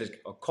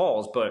specific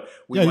calls, but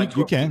we Yeah, went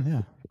you to can.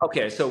 Yeah.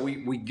 okay, so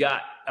we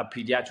got a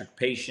pediatric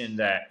patient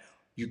that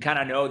you kind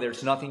of know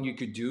there's nothing you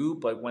could do,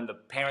 but when the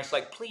parents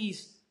like,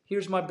 please,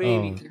 here's my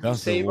baby. Oh, Can you that's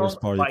the save him?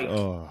 worst part. Like,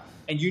 Oh,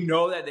 and you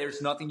know that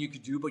there's nothing you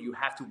could do, but you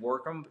have to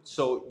work them.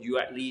 So you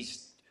at least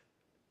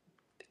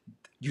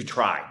you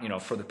try,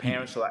 for the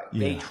parents, so like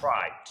they yeah.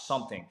 tried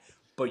something,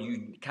 but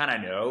you kind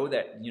of know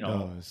that,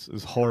 Oh,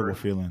 it's horrible you're,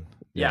 feeling.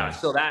 yeah. Yeah.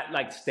 So that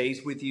like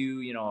stays with you,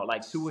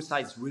 like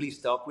suicide's really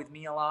stuck with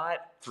me a lot.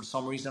 For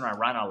some reason, I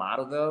ran a lot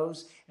of those,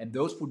 and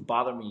those would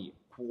bother me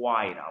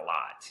quite a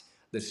lot.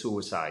 The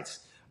suicides.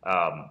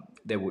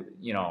 They would,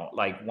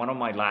 like one of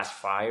my last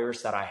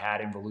fires that I had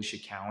in Volusia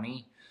County.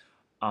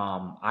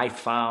 I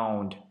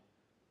found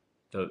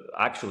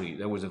actually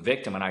there was a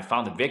victim, and I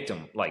found the victim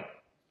like,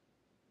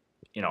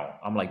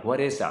 I'm like, what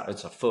is that?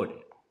 It's a foot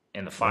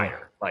in the Oh,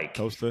 fire. Like,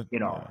 toasted.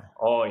 Yeah.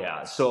 oh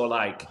yeah. So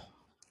like,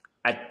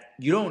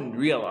 you don't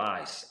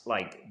realize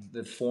like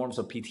the forms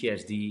of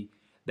PTSD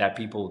that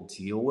people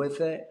deal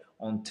with it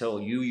until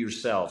you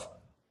yourself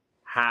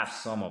have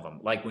some of them.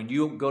 Like when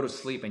you go to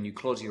sleep and you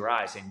close your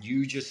eyes and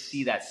you just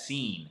see that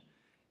scene,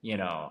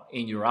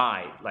 in your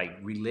eye, like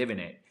reliving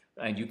it,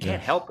 and you Yeah.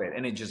 can't help it,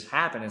 and it just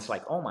happened. It's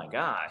like, oh my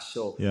gosh.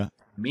 So Yeah.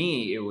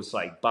 me, it was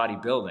like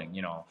bodybuilding.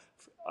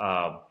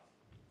 Uh,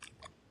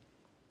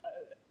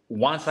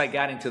 Once I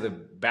got into the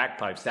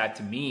bagpipes, that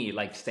to me,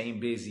 like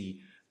staying busy,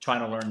 trying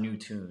to learn new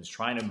tunes,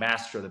 trying to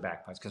master the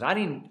bagpipes, because I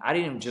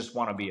didn't just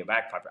want to be a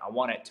bagpiper. I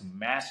wanted to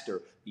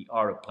master the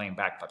art of playing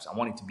bagpipes. I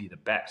wanted to be the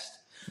best.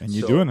 And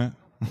you're So, doing it.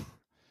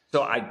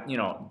 so I,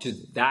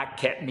 just that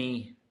kept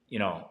me,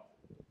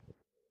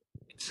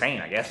 sane,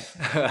 I guess,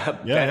 Yeah.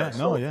 better. Yeah.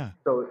 No. So, Yeah.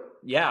 so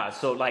yeah.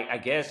 So like, I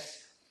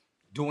guess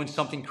doing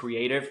something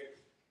creative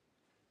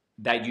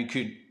that you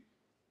could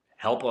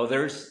help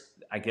others.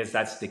 I guess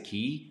that's the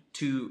key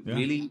to Yeah.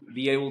 really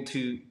be able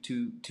to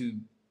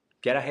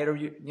get ahead of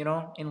you,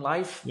 in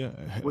life. Yeah.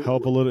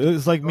 Help a little.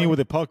 It's like me with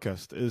the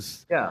podcast.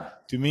 Is Yeah,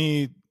 to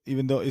me,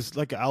 even though it's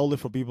like an outlet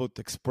for people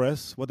to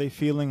express what they're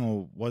feeling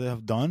or what they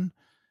have done,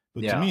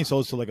 but to yeah, me, it's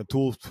also like a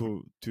tool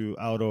to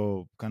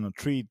auto kind of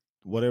treat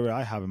whatever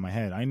I have in my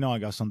head. I know I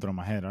got something on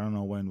my head. I don't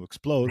know when to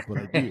explode, but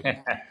I do.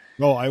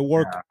 No, I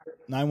work yeah,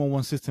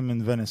 911 system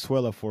in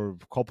Venezuela for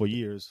a couple of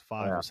years,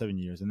 five yeah, or 7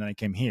 years, and then I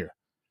came here,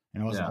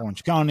 and I was in yeah,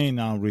 Orange County,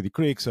 now Reedy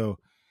Creek. So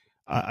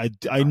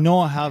I know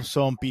I have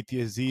some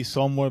PTSD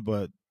somewhere,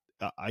 but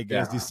I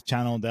guess yeah, this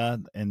channel that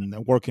and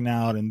working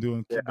out and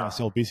doing keeping yeah.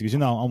 myself busy because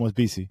I'm almost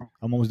busy.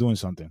 I'm always doing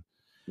something.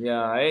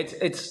 Yeah,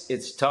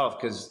 it's tough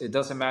because it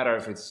doesn't matter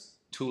if it's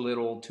too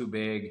little, too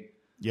big.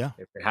 Yeah,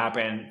 If it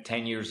happened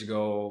 10 years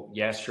ago,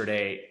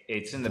 yesterday,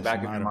 it's in it the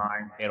doesn't back of your matter.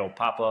 mind. It'll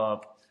pop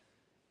up.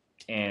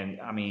 And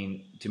I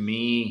mean, to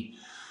me,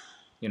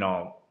 you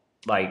know,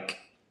 like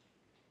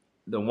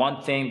the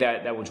one thing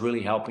that was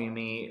really helping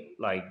me,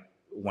 like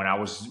when I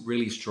was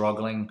really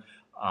struggling,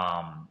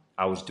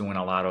 I was doing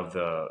a lot of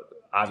the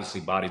obviously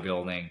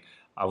bodybuilding.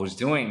 I was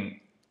doing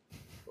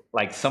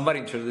like somebody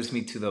introduced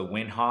me to the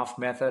Wim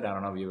method. I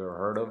don't know if you've ever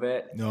heard of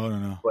it, No, no,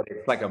 no. but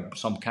it's like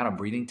some kind of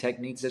breathing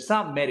techniques. It's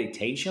not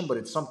meditation, but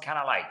it's some kind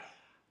of like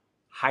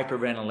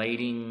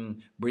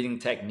hyperventilating breathing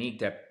technique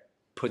that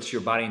puts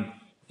your body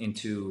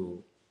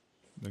into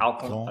Like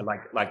calm.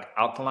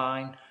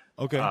 alkaline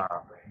Okay, uh,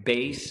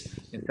 base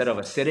instead of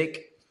acidic,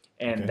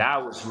 and okay.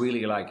 that was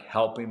really like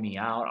helping me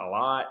out a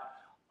lot.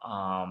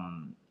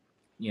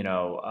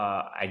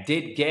 I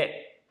did get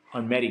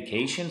on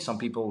medication. Some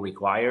people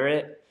require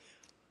it.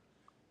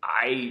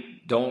 I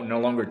don't no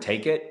longer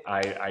take it.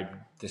 I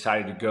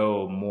decided to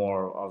go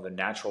more of the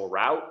natural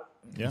route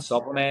and Yeah,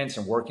 supplements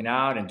and working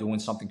out and doing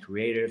something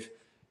creative,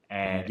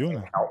 and you're and doing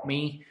it it. helped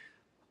me.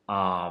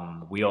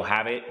 We all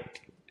have it,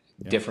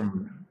 Yeah,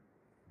 different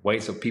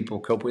ways of people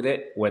cope with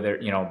it. Whether,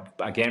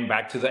 again,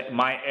 back to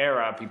my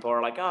era, people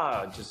are like,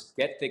 just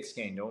get thick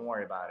skin, don't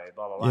worry about it,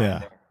 blah blah blah. And yeah,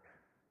 then,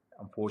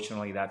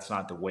 unfortunately, that's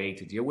not the way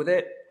to deal with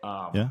it.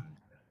 yeah,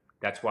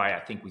 That's why I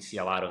think we see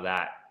a lot of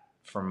that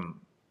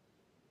from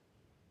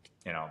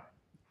you know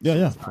yeah,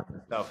 yeah. suicide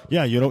and stuff.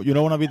 Yeah, you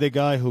don't want to be the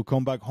guy who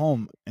come back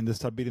home and they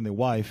start beating the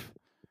wife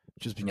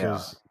just Yeah,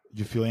 because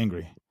you feel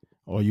angry,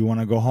 or you want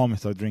to go home and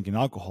start drinking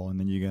alcohol, and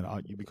then you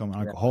become an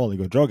yeah, alcoholic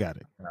or drug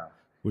addict. yeah,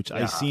 Which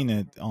I yeah. seen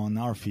it on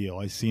our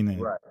field. I seen it.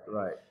 Right,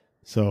 right.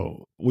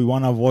 So we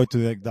want to avoid to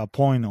that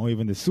point, or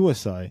even the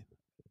suicide.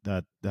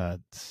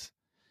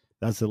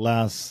 That's the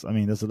last. I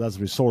mean, that's the last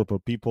resort.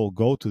 But people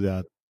go to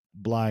that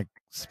black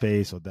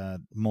space or that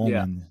Yeah,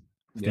 moment,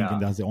 thinking yeah,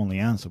 that's the only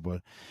answer.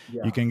 But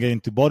you yeah. can get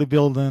into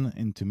bodybuilding,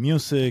 into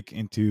music,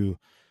 into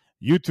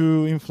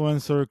YouTube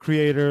influencer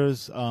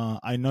creators.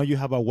 I know you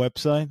have a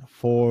website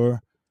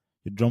for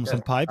your drums Yes.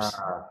 and pipes.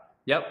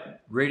 Yep.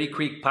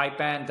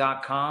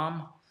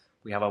 ReadyCreekPipeBand.com.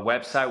 We have a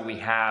website. We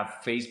have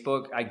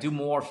Facebook. I do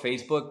more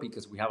Facebook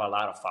because we have a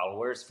lot of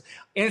followers.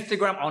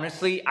 Instagram,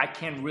 honestly, I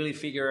can't really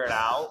figure it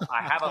out.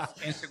 I have an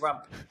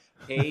Instagram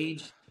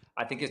page.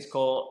 I think it's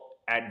called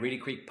at Reedy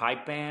Creek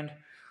Pipe Band.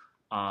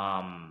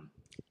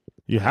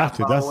 You We have have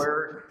to.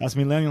 followers. That's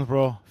millennial,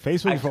 bro.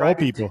 Facebook I is for try all to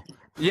do, people.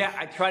 yeah,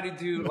 I try to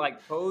do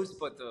like posts,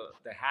 but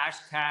the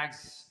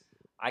hashtags,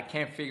 I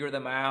can't figure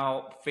them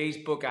out.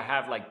 Facebook, I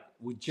have like,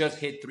 we just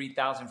hit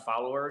 3,000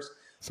 followers.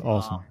 It's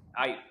awesome.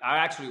 I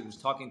actually was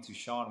talking to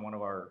Sean, one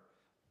of our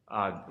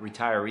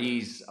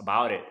retirees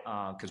about it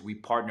because we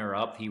partner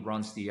up. He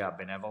runs the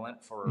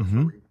benevolent for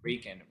Mm-hmm. Reed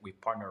Creek, and we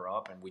partner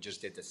up, and we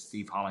just did the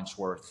Steve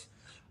Hollingsworth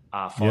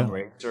Yeah.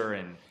 fundraiser,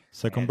 and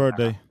Second and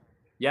birthday.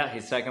 yeah,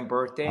 his second I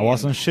birthday,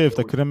 was on and shift.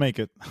 I couldn't make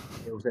it.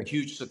 it was a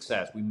huge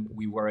success.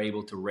 We were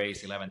able to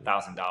raise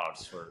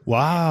 $11,000 for him.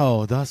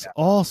 Wow, that's Yeah,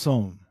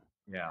 awesome.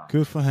 yeah,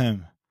 Good for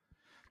him.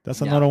 That's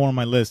yeah. another one on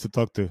my list to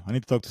talk to. I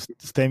need to talk to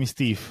Stammy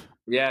Steve.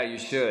 Yeah, you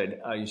should.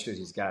 You should.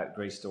 He's got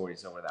great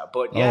stories over that.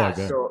 But Oh, yeah,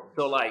 okay. so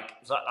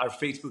our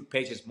Facebook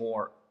page is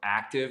more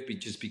active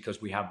just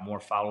because we have more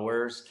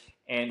followers.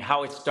 And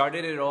how it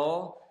started it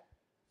all,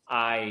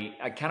 I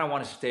kind of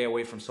want to stay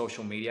away from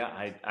social media.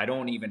 I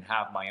don't even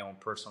have my own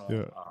personal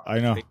Yeah, I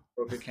know.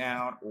 Facebook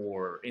account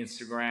or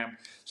Instagram.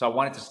 So I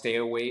wanted to stay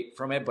away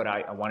from it, but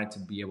I wanted to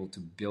be able to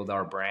build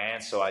our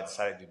brand. So I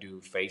decided to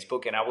do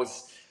Facebook. And I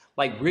was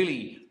like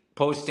really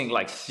posting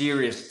like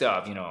serious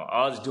stuff,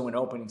 I was doing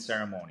opening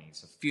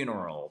ceremonies, a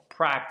funeral,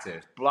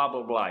 practice, blah,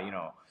 blah,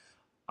 blah,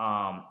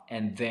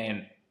 and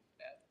then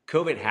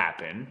COVID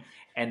happened,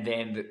 and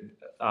then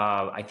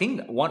I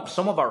think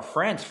some of our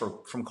friends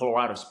from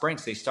Colorado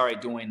Springs, they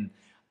started doing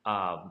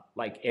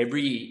like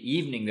every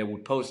evening they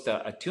would post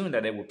a tune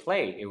that they would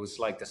play. It was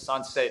like the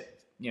sunset,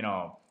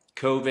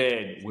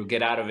 COVID, we'll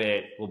get out of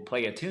it, we'll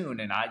play a tune,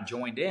 and I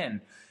joined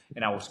in,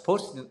 and I was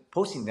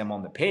posting them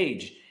on the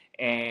page,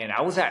 and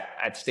I was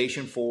at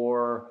Station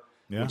 4,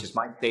 Yeah. which is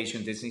my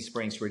station, Disney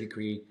Springs, Reedy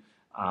Creek,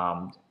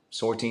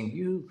 sorting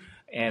you,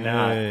 and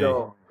Hey.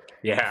 so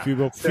yeah,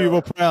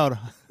 Fubo proud.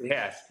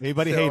 yes.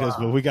 Everybody So, hate us,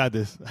 but we got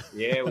this.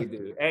 yeah, we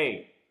do.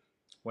 Hey,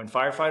 when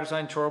firefighters are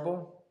in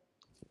trouble,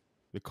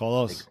 They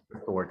call they us. call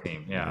the SOAR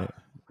team. Yeah, Yeah.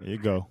 there you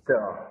go.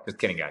 So, just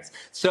kidding, guys.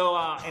 So,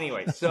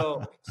 anyway,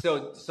 so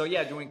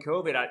yeah, during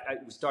COVID, I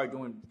started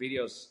doing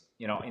videos,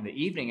 in the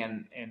evening,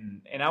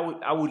 and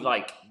I would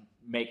like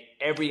make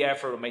every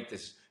effort to make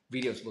this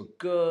videos look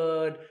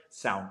good,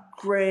 sound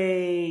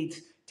great,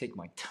 take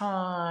my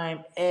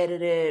time,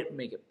 edit it,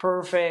 make it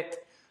perfect.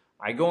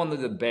 I go into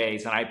the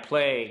bass and I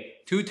play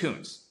two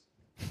tunes.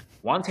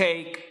 One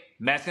take,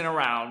 messing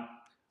around.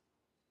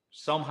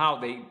 Somehow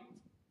they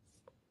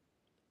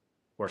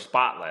were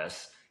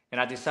spotless, and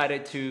I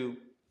decided to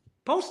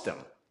post them.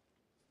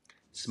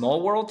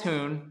 Small World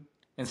tune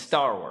and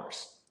Star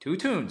Wars. Two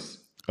tunes.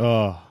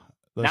 Oh,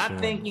 that's the Not one.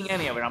 thinking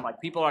any of it. I'm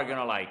like, people are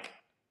gonna like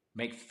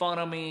make fun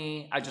of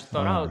me. I just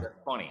thought, oh, that's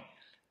funny.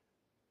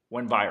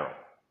 Went viral.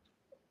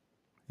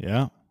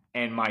 Yeah.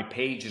 And my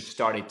page just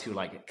started to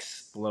like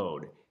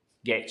explode.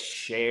 Get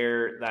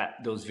shared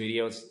those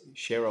videos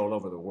share all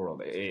over the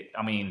world.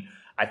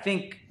 I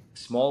think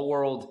Small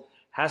World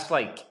has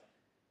like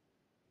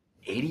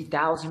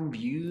 80,000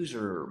 views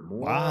or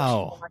more,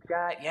 Wow. something like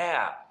that.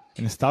 Yeah.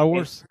 And Star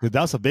Wars, because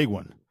that's a big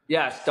one.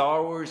 Yeah,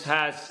 Star Wars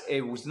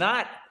it was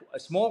not,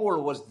 Small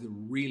World was the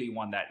really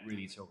one that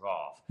really took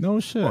off. No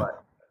shit.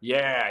 But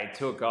yeah, it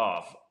took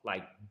off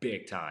like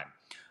big time.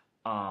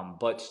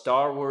 But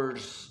Star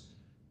Wars,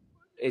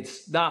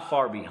 it's not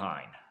far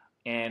behind.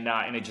 And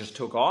it just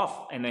took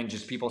off. And then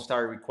just people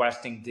started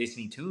requesting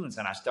Disney tunes.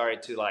 And I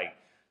started to I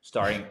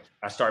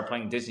started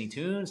playing Disney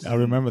tunes. I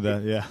remember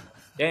that. Yeah.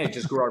 Yeah, it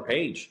just grew our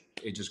page.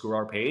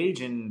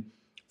 And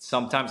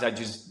sometimes I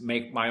just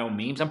make my own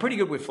memes. I'm pretty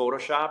good with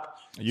Photoshop.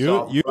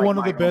 You're one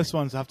of the best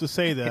own. ones. I have to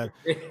say that.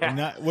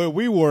 Yeah. Where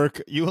we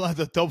work, you're like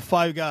the top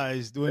 5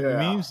 guys doing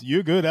memes.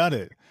 You're good at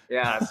it.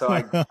 Yeah, so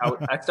I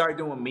started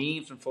doing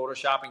memes and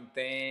photoshopping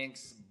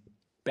things,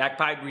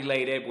 backpipe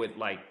related with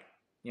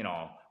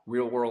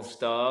real world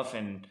stuff,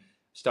 and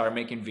started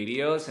making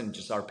videos, and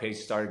just our page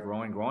started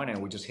growing,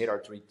 and we just hit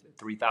our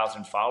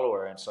 3,000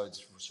 follower, and so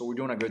we're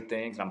doing a good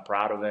things. I'm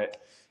proud of it,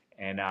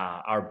 and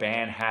our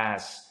band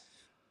has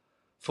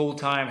full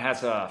time has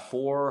 4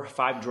 or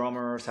 5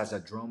 drummers, has a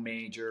drum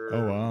major.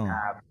 Oh wow! We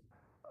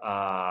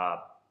have,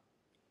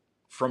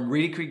 from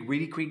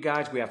Reedy Creek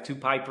guys, we have 2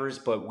 pipers,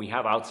 but we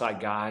have outside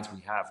guys.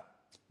 We have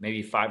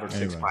maybe 5 or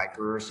 6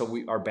 pipers.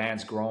 So our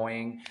band's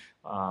growing.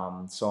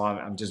 So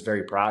I'm just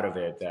very proud of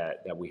it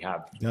that we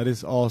have. That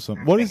is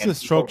awesome. What is the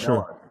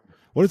structure?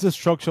 What is the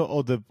structure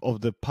of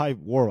the pipe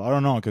world? I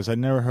don't know, because I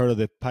never heard of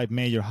the pipe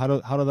major. How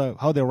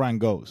the rank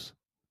goes?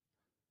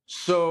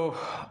 So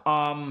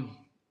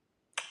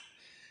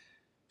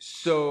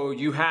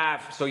you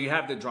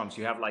have the drums.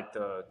 You have like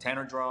the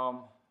tenor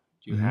drum.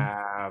 You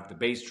have the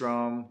bass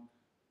drum.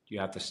 You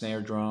have the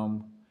snare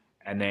drum,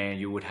 and then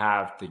you would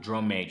have the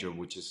drum major,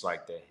 which is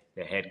like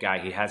the head guy.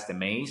 He has the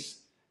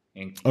mace,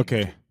 and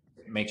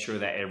make sure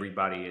that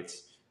everybody,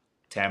 it's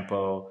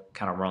tempo,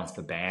 kind of runs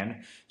the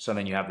band. So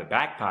then you have the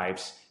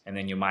bagpipes, and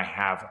then you might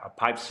have a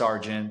pipe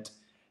sergeant,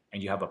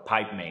 and you have a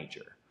pipe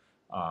major.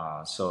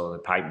 So the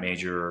pipe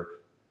major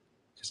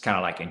is kind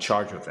of like in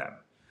charge of them.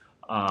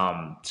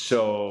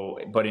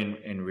 But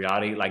in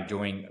reality, like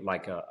doing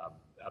like a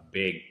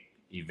big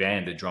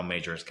event, the drum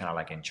major is kind of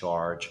like in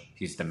charge.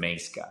 He's the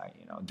mace guy,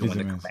 doing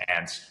the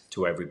commands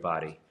to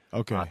everybody.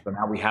 Okay. So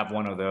now we have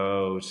one of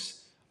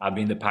those. I've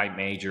been the pipe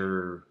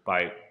major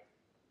by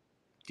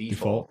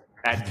default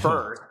at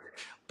first,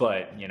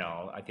 but you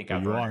know, I think But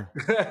I've you earned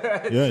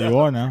are. it. Yeah, you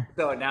are now.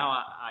 So now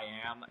I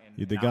am,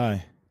 You're and the I'm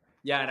guy.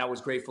 yeah, and I was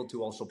grateful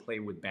to also play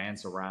with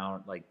bands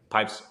around, like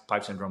pipes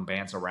and drum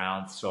bands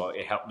around. So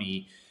it helped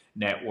me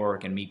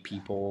network and meet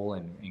people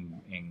and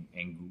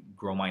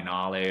grow my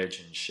knowledge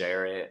and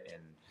share it.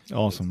 And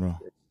Awesome, bro.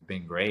 it's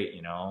been great.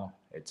 You know,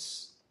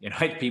 it's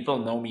people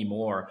know me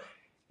more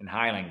in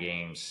Highland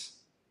Games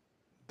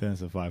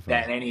That's a than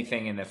firefighter.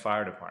 anything in the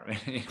fire department.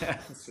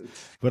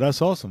 But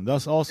that's awesome.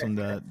 That's awesome.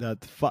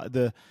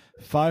 The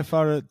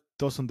firefighter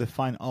doesn't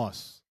define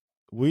us.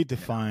 We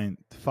define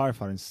the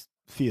firefighting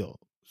field.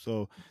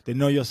 So they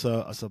know you as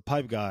a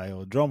pipe guy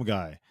or drum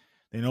guy.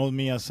 They know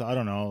me as I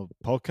don't know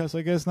podcast.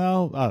 I guess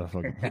now I don't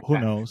fucking who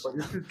knows. But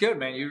this is good,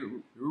 man.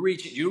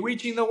 You're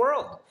reaching the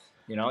world.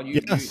 You know,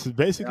 Yes,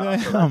 basically I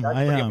so am. that's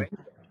I pretty am. amazing.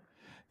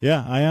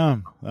 Yeah, I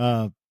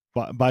am.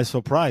 By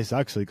surprise,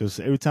 actually, because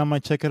every time I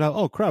check it out,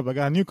 oh crap, I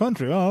got a new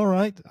country. Oh, all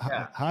right.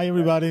 Yeah, Hi,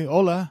 everybody.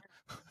 Hola.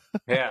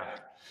 yeah,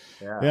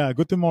 yeah, Yeah,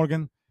 guten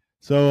Morgen.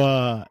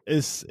 So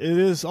it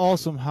is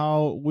awesome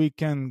how we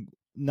can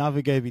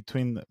navigate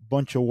between a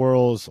bunch of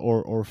worlds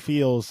or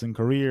fields and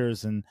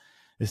careers and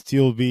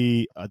still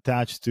be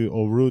attached to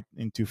or root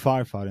into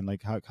firefighting.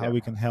 Like how yeah,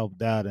 we can help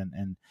that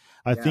and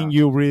I yeah, think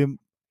you really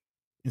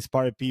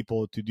inspire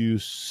people to do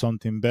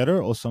something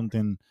better or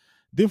something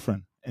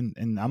different. And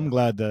I'm yeah.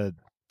 glad that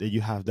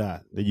you have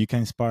that you can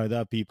inspire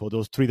that people,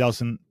 those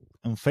 3,000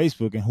 on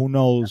Facebook and who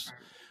knows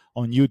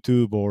on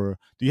YouTube. Or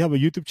do you have a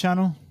YouTube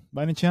channel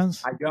by any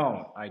chance? I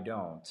don't. I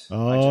don't. I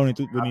Oh,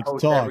 just we I need to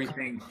post talk.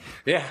 everything.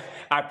 Yeah,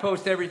 I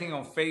post everything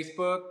on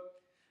Facebook.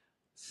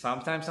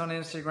 Sometimes on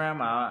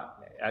Instagram.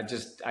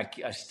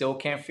 I still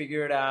can't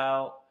figure it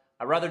out.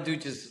 I'd rather do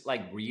just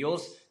like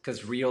reels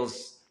because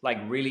reels like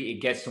really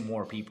it gets to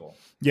more people.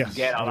 You Yes,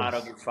 get a it lot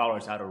of is. your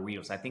followers out of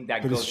reels. I think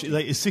that But goes it's to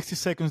like it's 60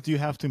 seconds. Do you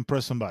have to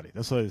impress somebody?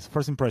 That's what it is.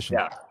 First impression.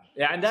 yeah,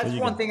 yeah, and So that's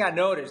you one got thing I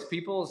noticed.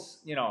 People's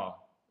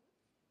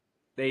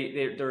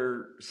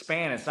their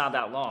span is not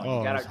that long. You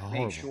oh, it's gotta make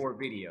horrible. short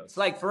videos.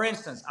 Like for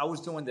instance, I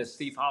was doing the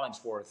Steve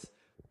Hollingsworth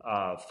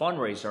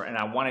fundraiser, and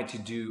I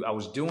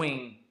was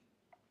doing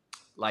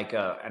like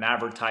an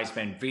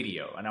advertisement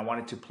video, and I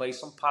wanted to play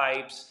some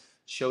pipes,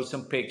 show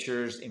some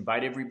pictures,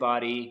 invite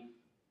everybody,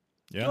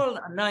 Yeah.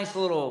 a nice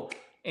little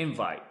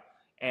invite,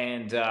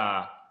 and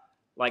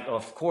like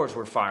of course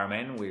we're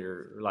firemen,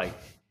 we're like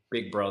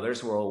big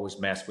brothers, we're always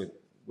mess with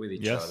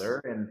each Yes. other,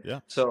 and Yeah.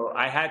 so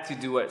I had to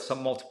do it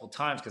some multiple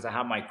times because I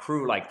have my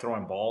crew like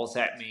throwing balls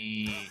at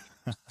me,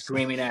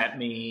 screaming at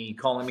me,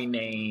 calling me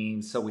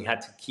names, so we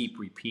had to keep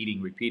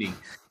repeating.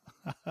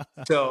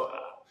 So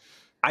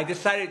I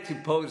decided to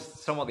post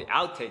some of the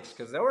outtakes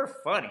because they were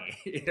funny.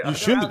 You Their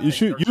should. You outtakes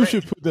should. are You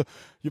should great. put the.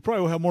 You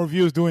probably will have more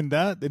views doing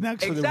that than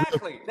actually the real.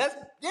 Exactly.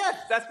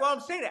 That's what I'm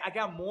saying. I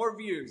got more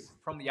views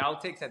from the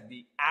outtakes than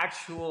the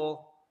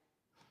actual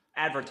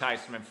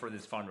advertisement for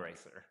this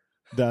fundraiser.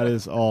 That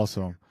is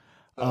awesome.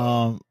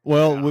 So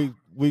Well, yeah,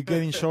 we're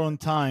getting short on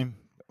time,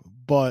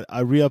 but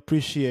I really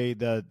appreciate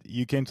that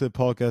you came to the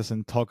podcast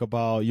and talk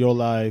about your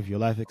life of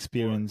course.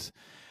 experience,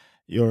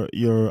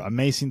 your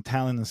amazing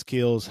talent and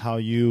skills, how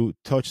you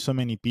touch so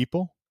many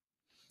people.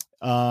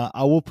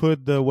 I will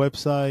put the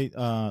website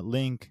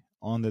link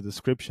on the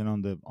description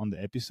on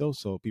the episode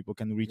so people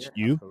can reach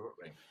Yeah, you.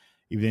 absolutely.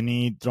 If they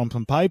need drums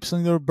and pipes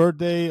on their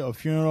birthday or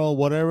funeral,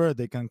 whatever,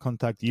 they can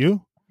contact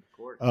you. Of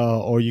course.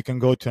 Or you can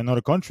go to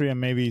another country and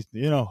maybe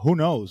who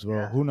knows, bro?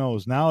 Yeah. Who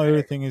knows? Now Hey,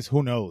 everything is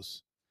who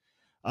knows.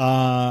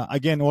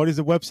 Again, what is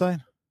the website?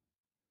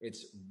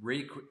 it's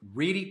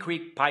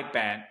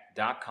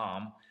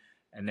reedycreekpipeband.com,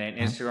 and then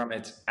Uh-huh. Instagram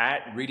it's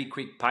at Reedy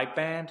Creek Pipe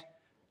Band,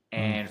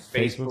 and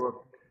Facebook. Facebook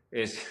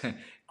is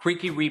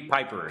Creaky Reed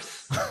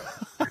Pipers.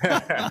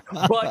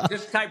 But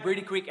just type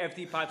Reedy Creek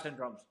FD Pipes and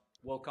Drums.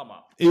 Will come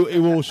up. It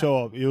will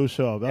show up. It will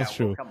show up. That's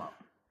Yeah, will true. come up.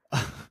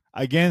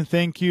 Again,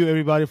 thank you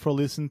everybody for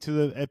listening to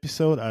the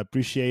episode. I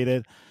appreciate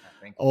it.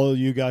 Thank you. All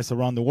you guys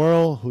around the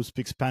world who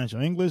speak Spanish or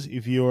English,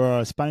 if you are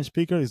a Spanish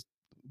speaker, it's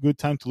good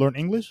time to learn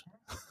English.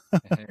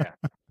 Yeah.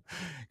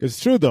 It's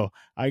true though.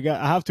 I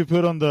have to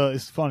put on the.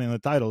 It's funny on the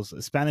titles.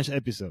 Spanish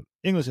episode,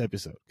 English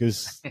episode,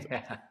 because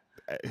Yeah.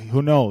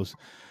 who knows.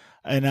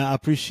 And I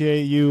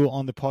appreciate you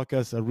on the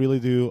podcast. I really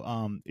do.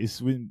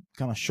 It's been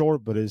kind of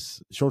short, but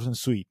it's short and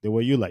sweet, the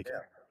way you like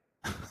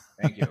it.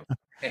 Thank you.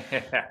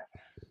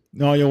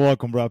 No, you're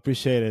welcome, bro. I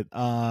appreciate it.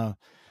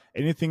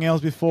 Anything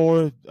else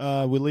before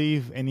we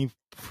leave? Any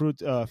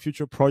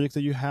future projects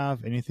that you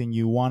have? Anything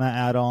you want to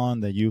add on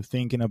that you're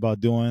thinking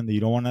about doing that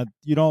you don't want to?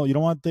 You don't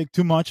want to take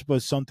too much,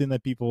 but something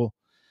that people.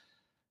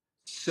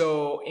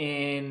 So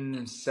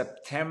in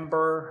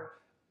September,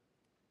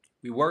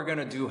 we were going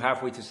to do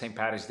halfway to St.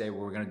 Patrick's Day. We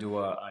were going to do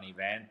an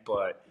event,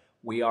 but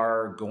we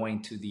are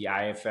going to the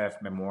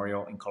IFF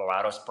Memorial in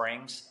Colorado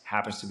Springs.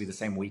 Happens to be the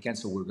same weekend,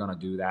 so we're going to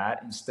do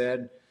that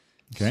instead.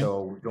 Okay.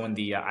 So we're doing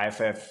the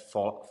IFF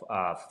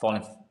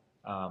Fallen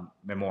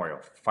Memorial,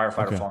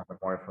 Firefighter Okay. Fallen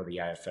Memorial for the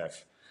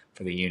IFF,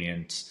 for the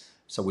unions.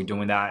 So we're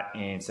doing that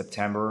in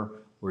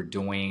September. We're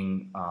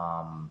doing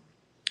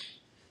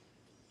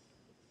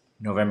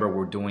November.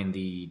 We're doing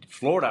the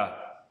Florida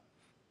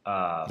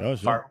Oh,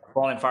 sure.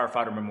 Fallen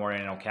Firefighter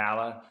Memorial in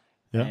Ocala.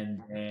 Yeah.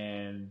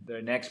 And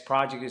the next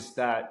project is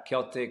that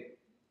Celtic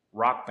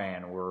rock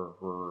band. We're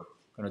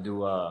gonna do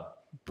we're gonna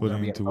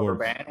Putting be a into cover words.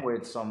 band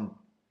with some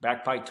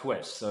backpipe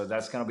twists. So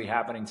that's gonna be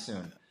happening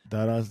soon.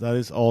 That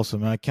is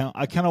awesome. I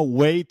cannot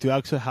wait to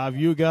actually have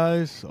you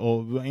guys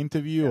or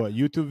interview Yeah, or a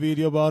YouTube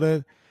video about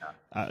it.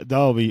 yeah,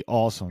 That'll be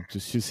awesome to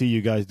see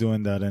you guys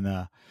doing that. And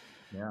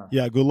yeah,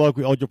 yeah, good luck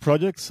with all your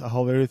projects. I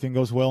hope everything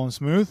goes well and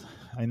smooth.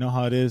 I know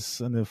how it is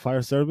in the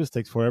fire service;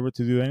 takes forever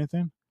to do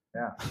anything.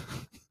 yeah,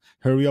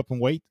 Hurry up and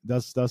wait.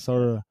 That's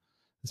our,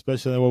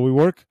 especially where we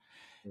work.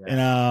 And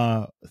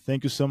yeah.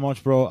 thank you so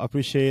much, bro. I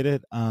appreciate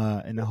it.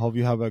 And I hope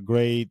you have a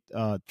great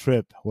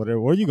trip. Where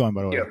are you going,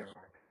 by the way? Yeah,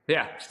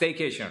 yeah.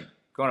 Staycation.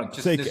 Going to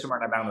just Take this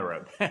right down the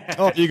road.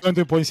 Oh, you're going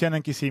to Poinciana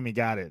and Kissimmee.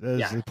 Got it.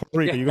 That's Yeah, Puerto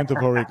Rico. You're going to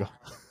Puerto Rico.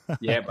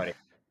 yeah, buddy.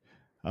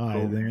 All right,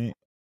 Cool, let man. me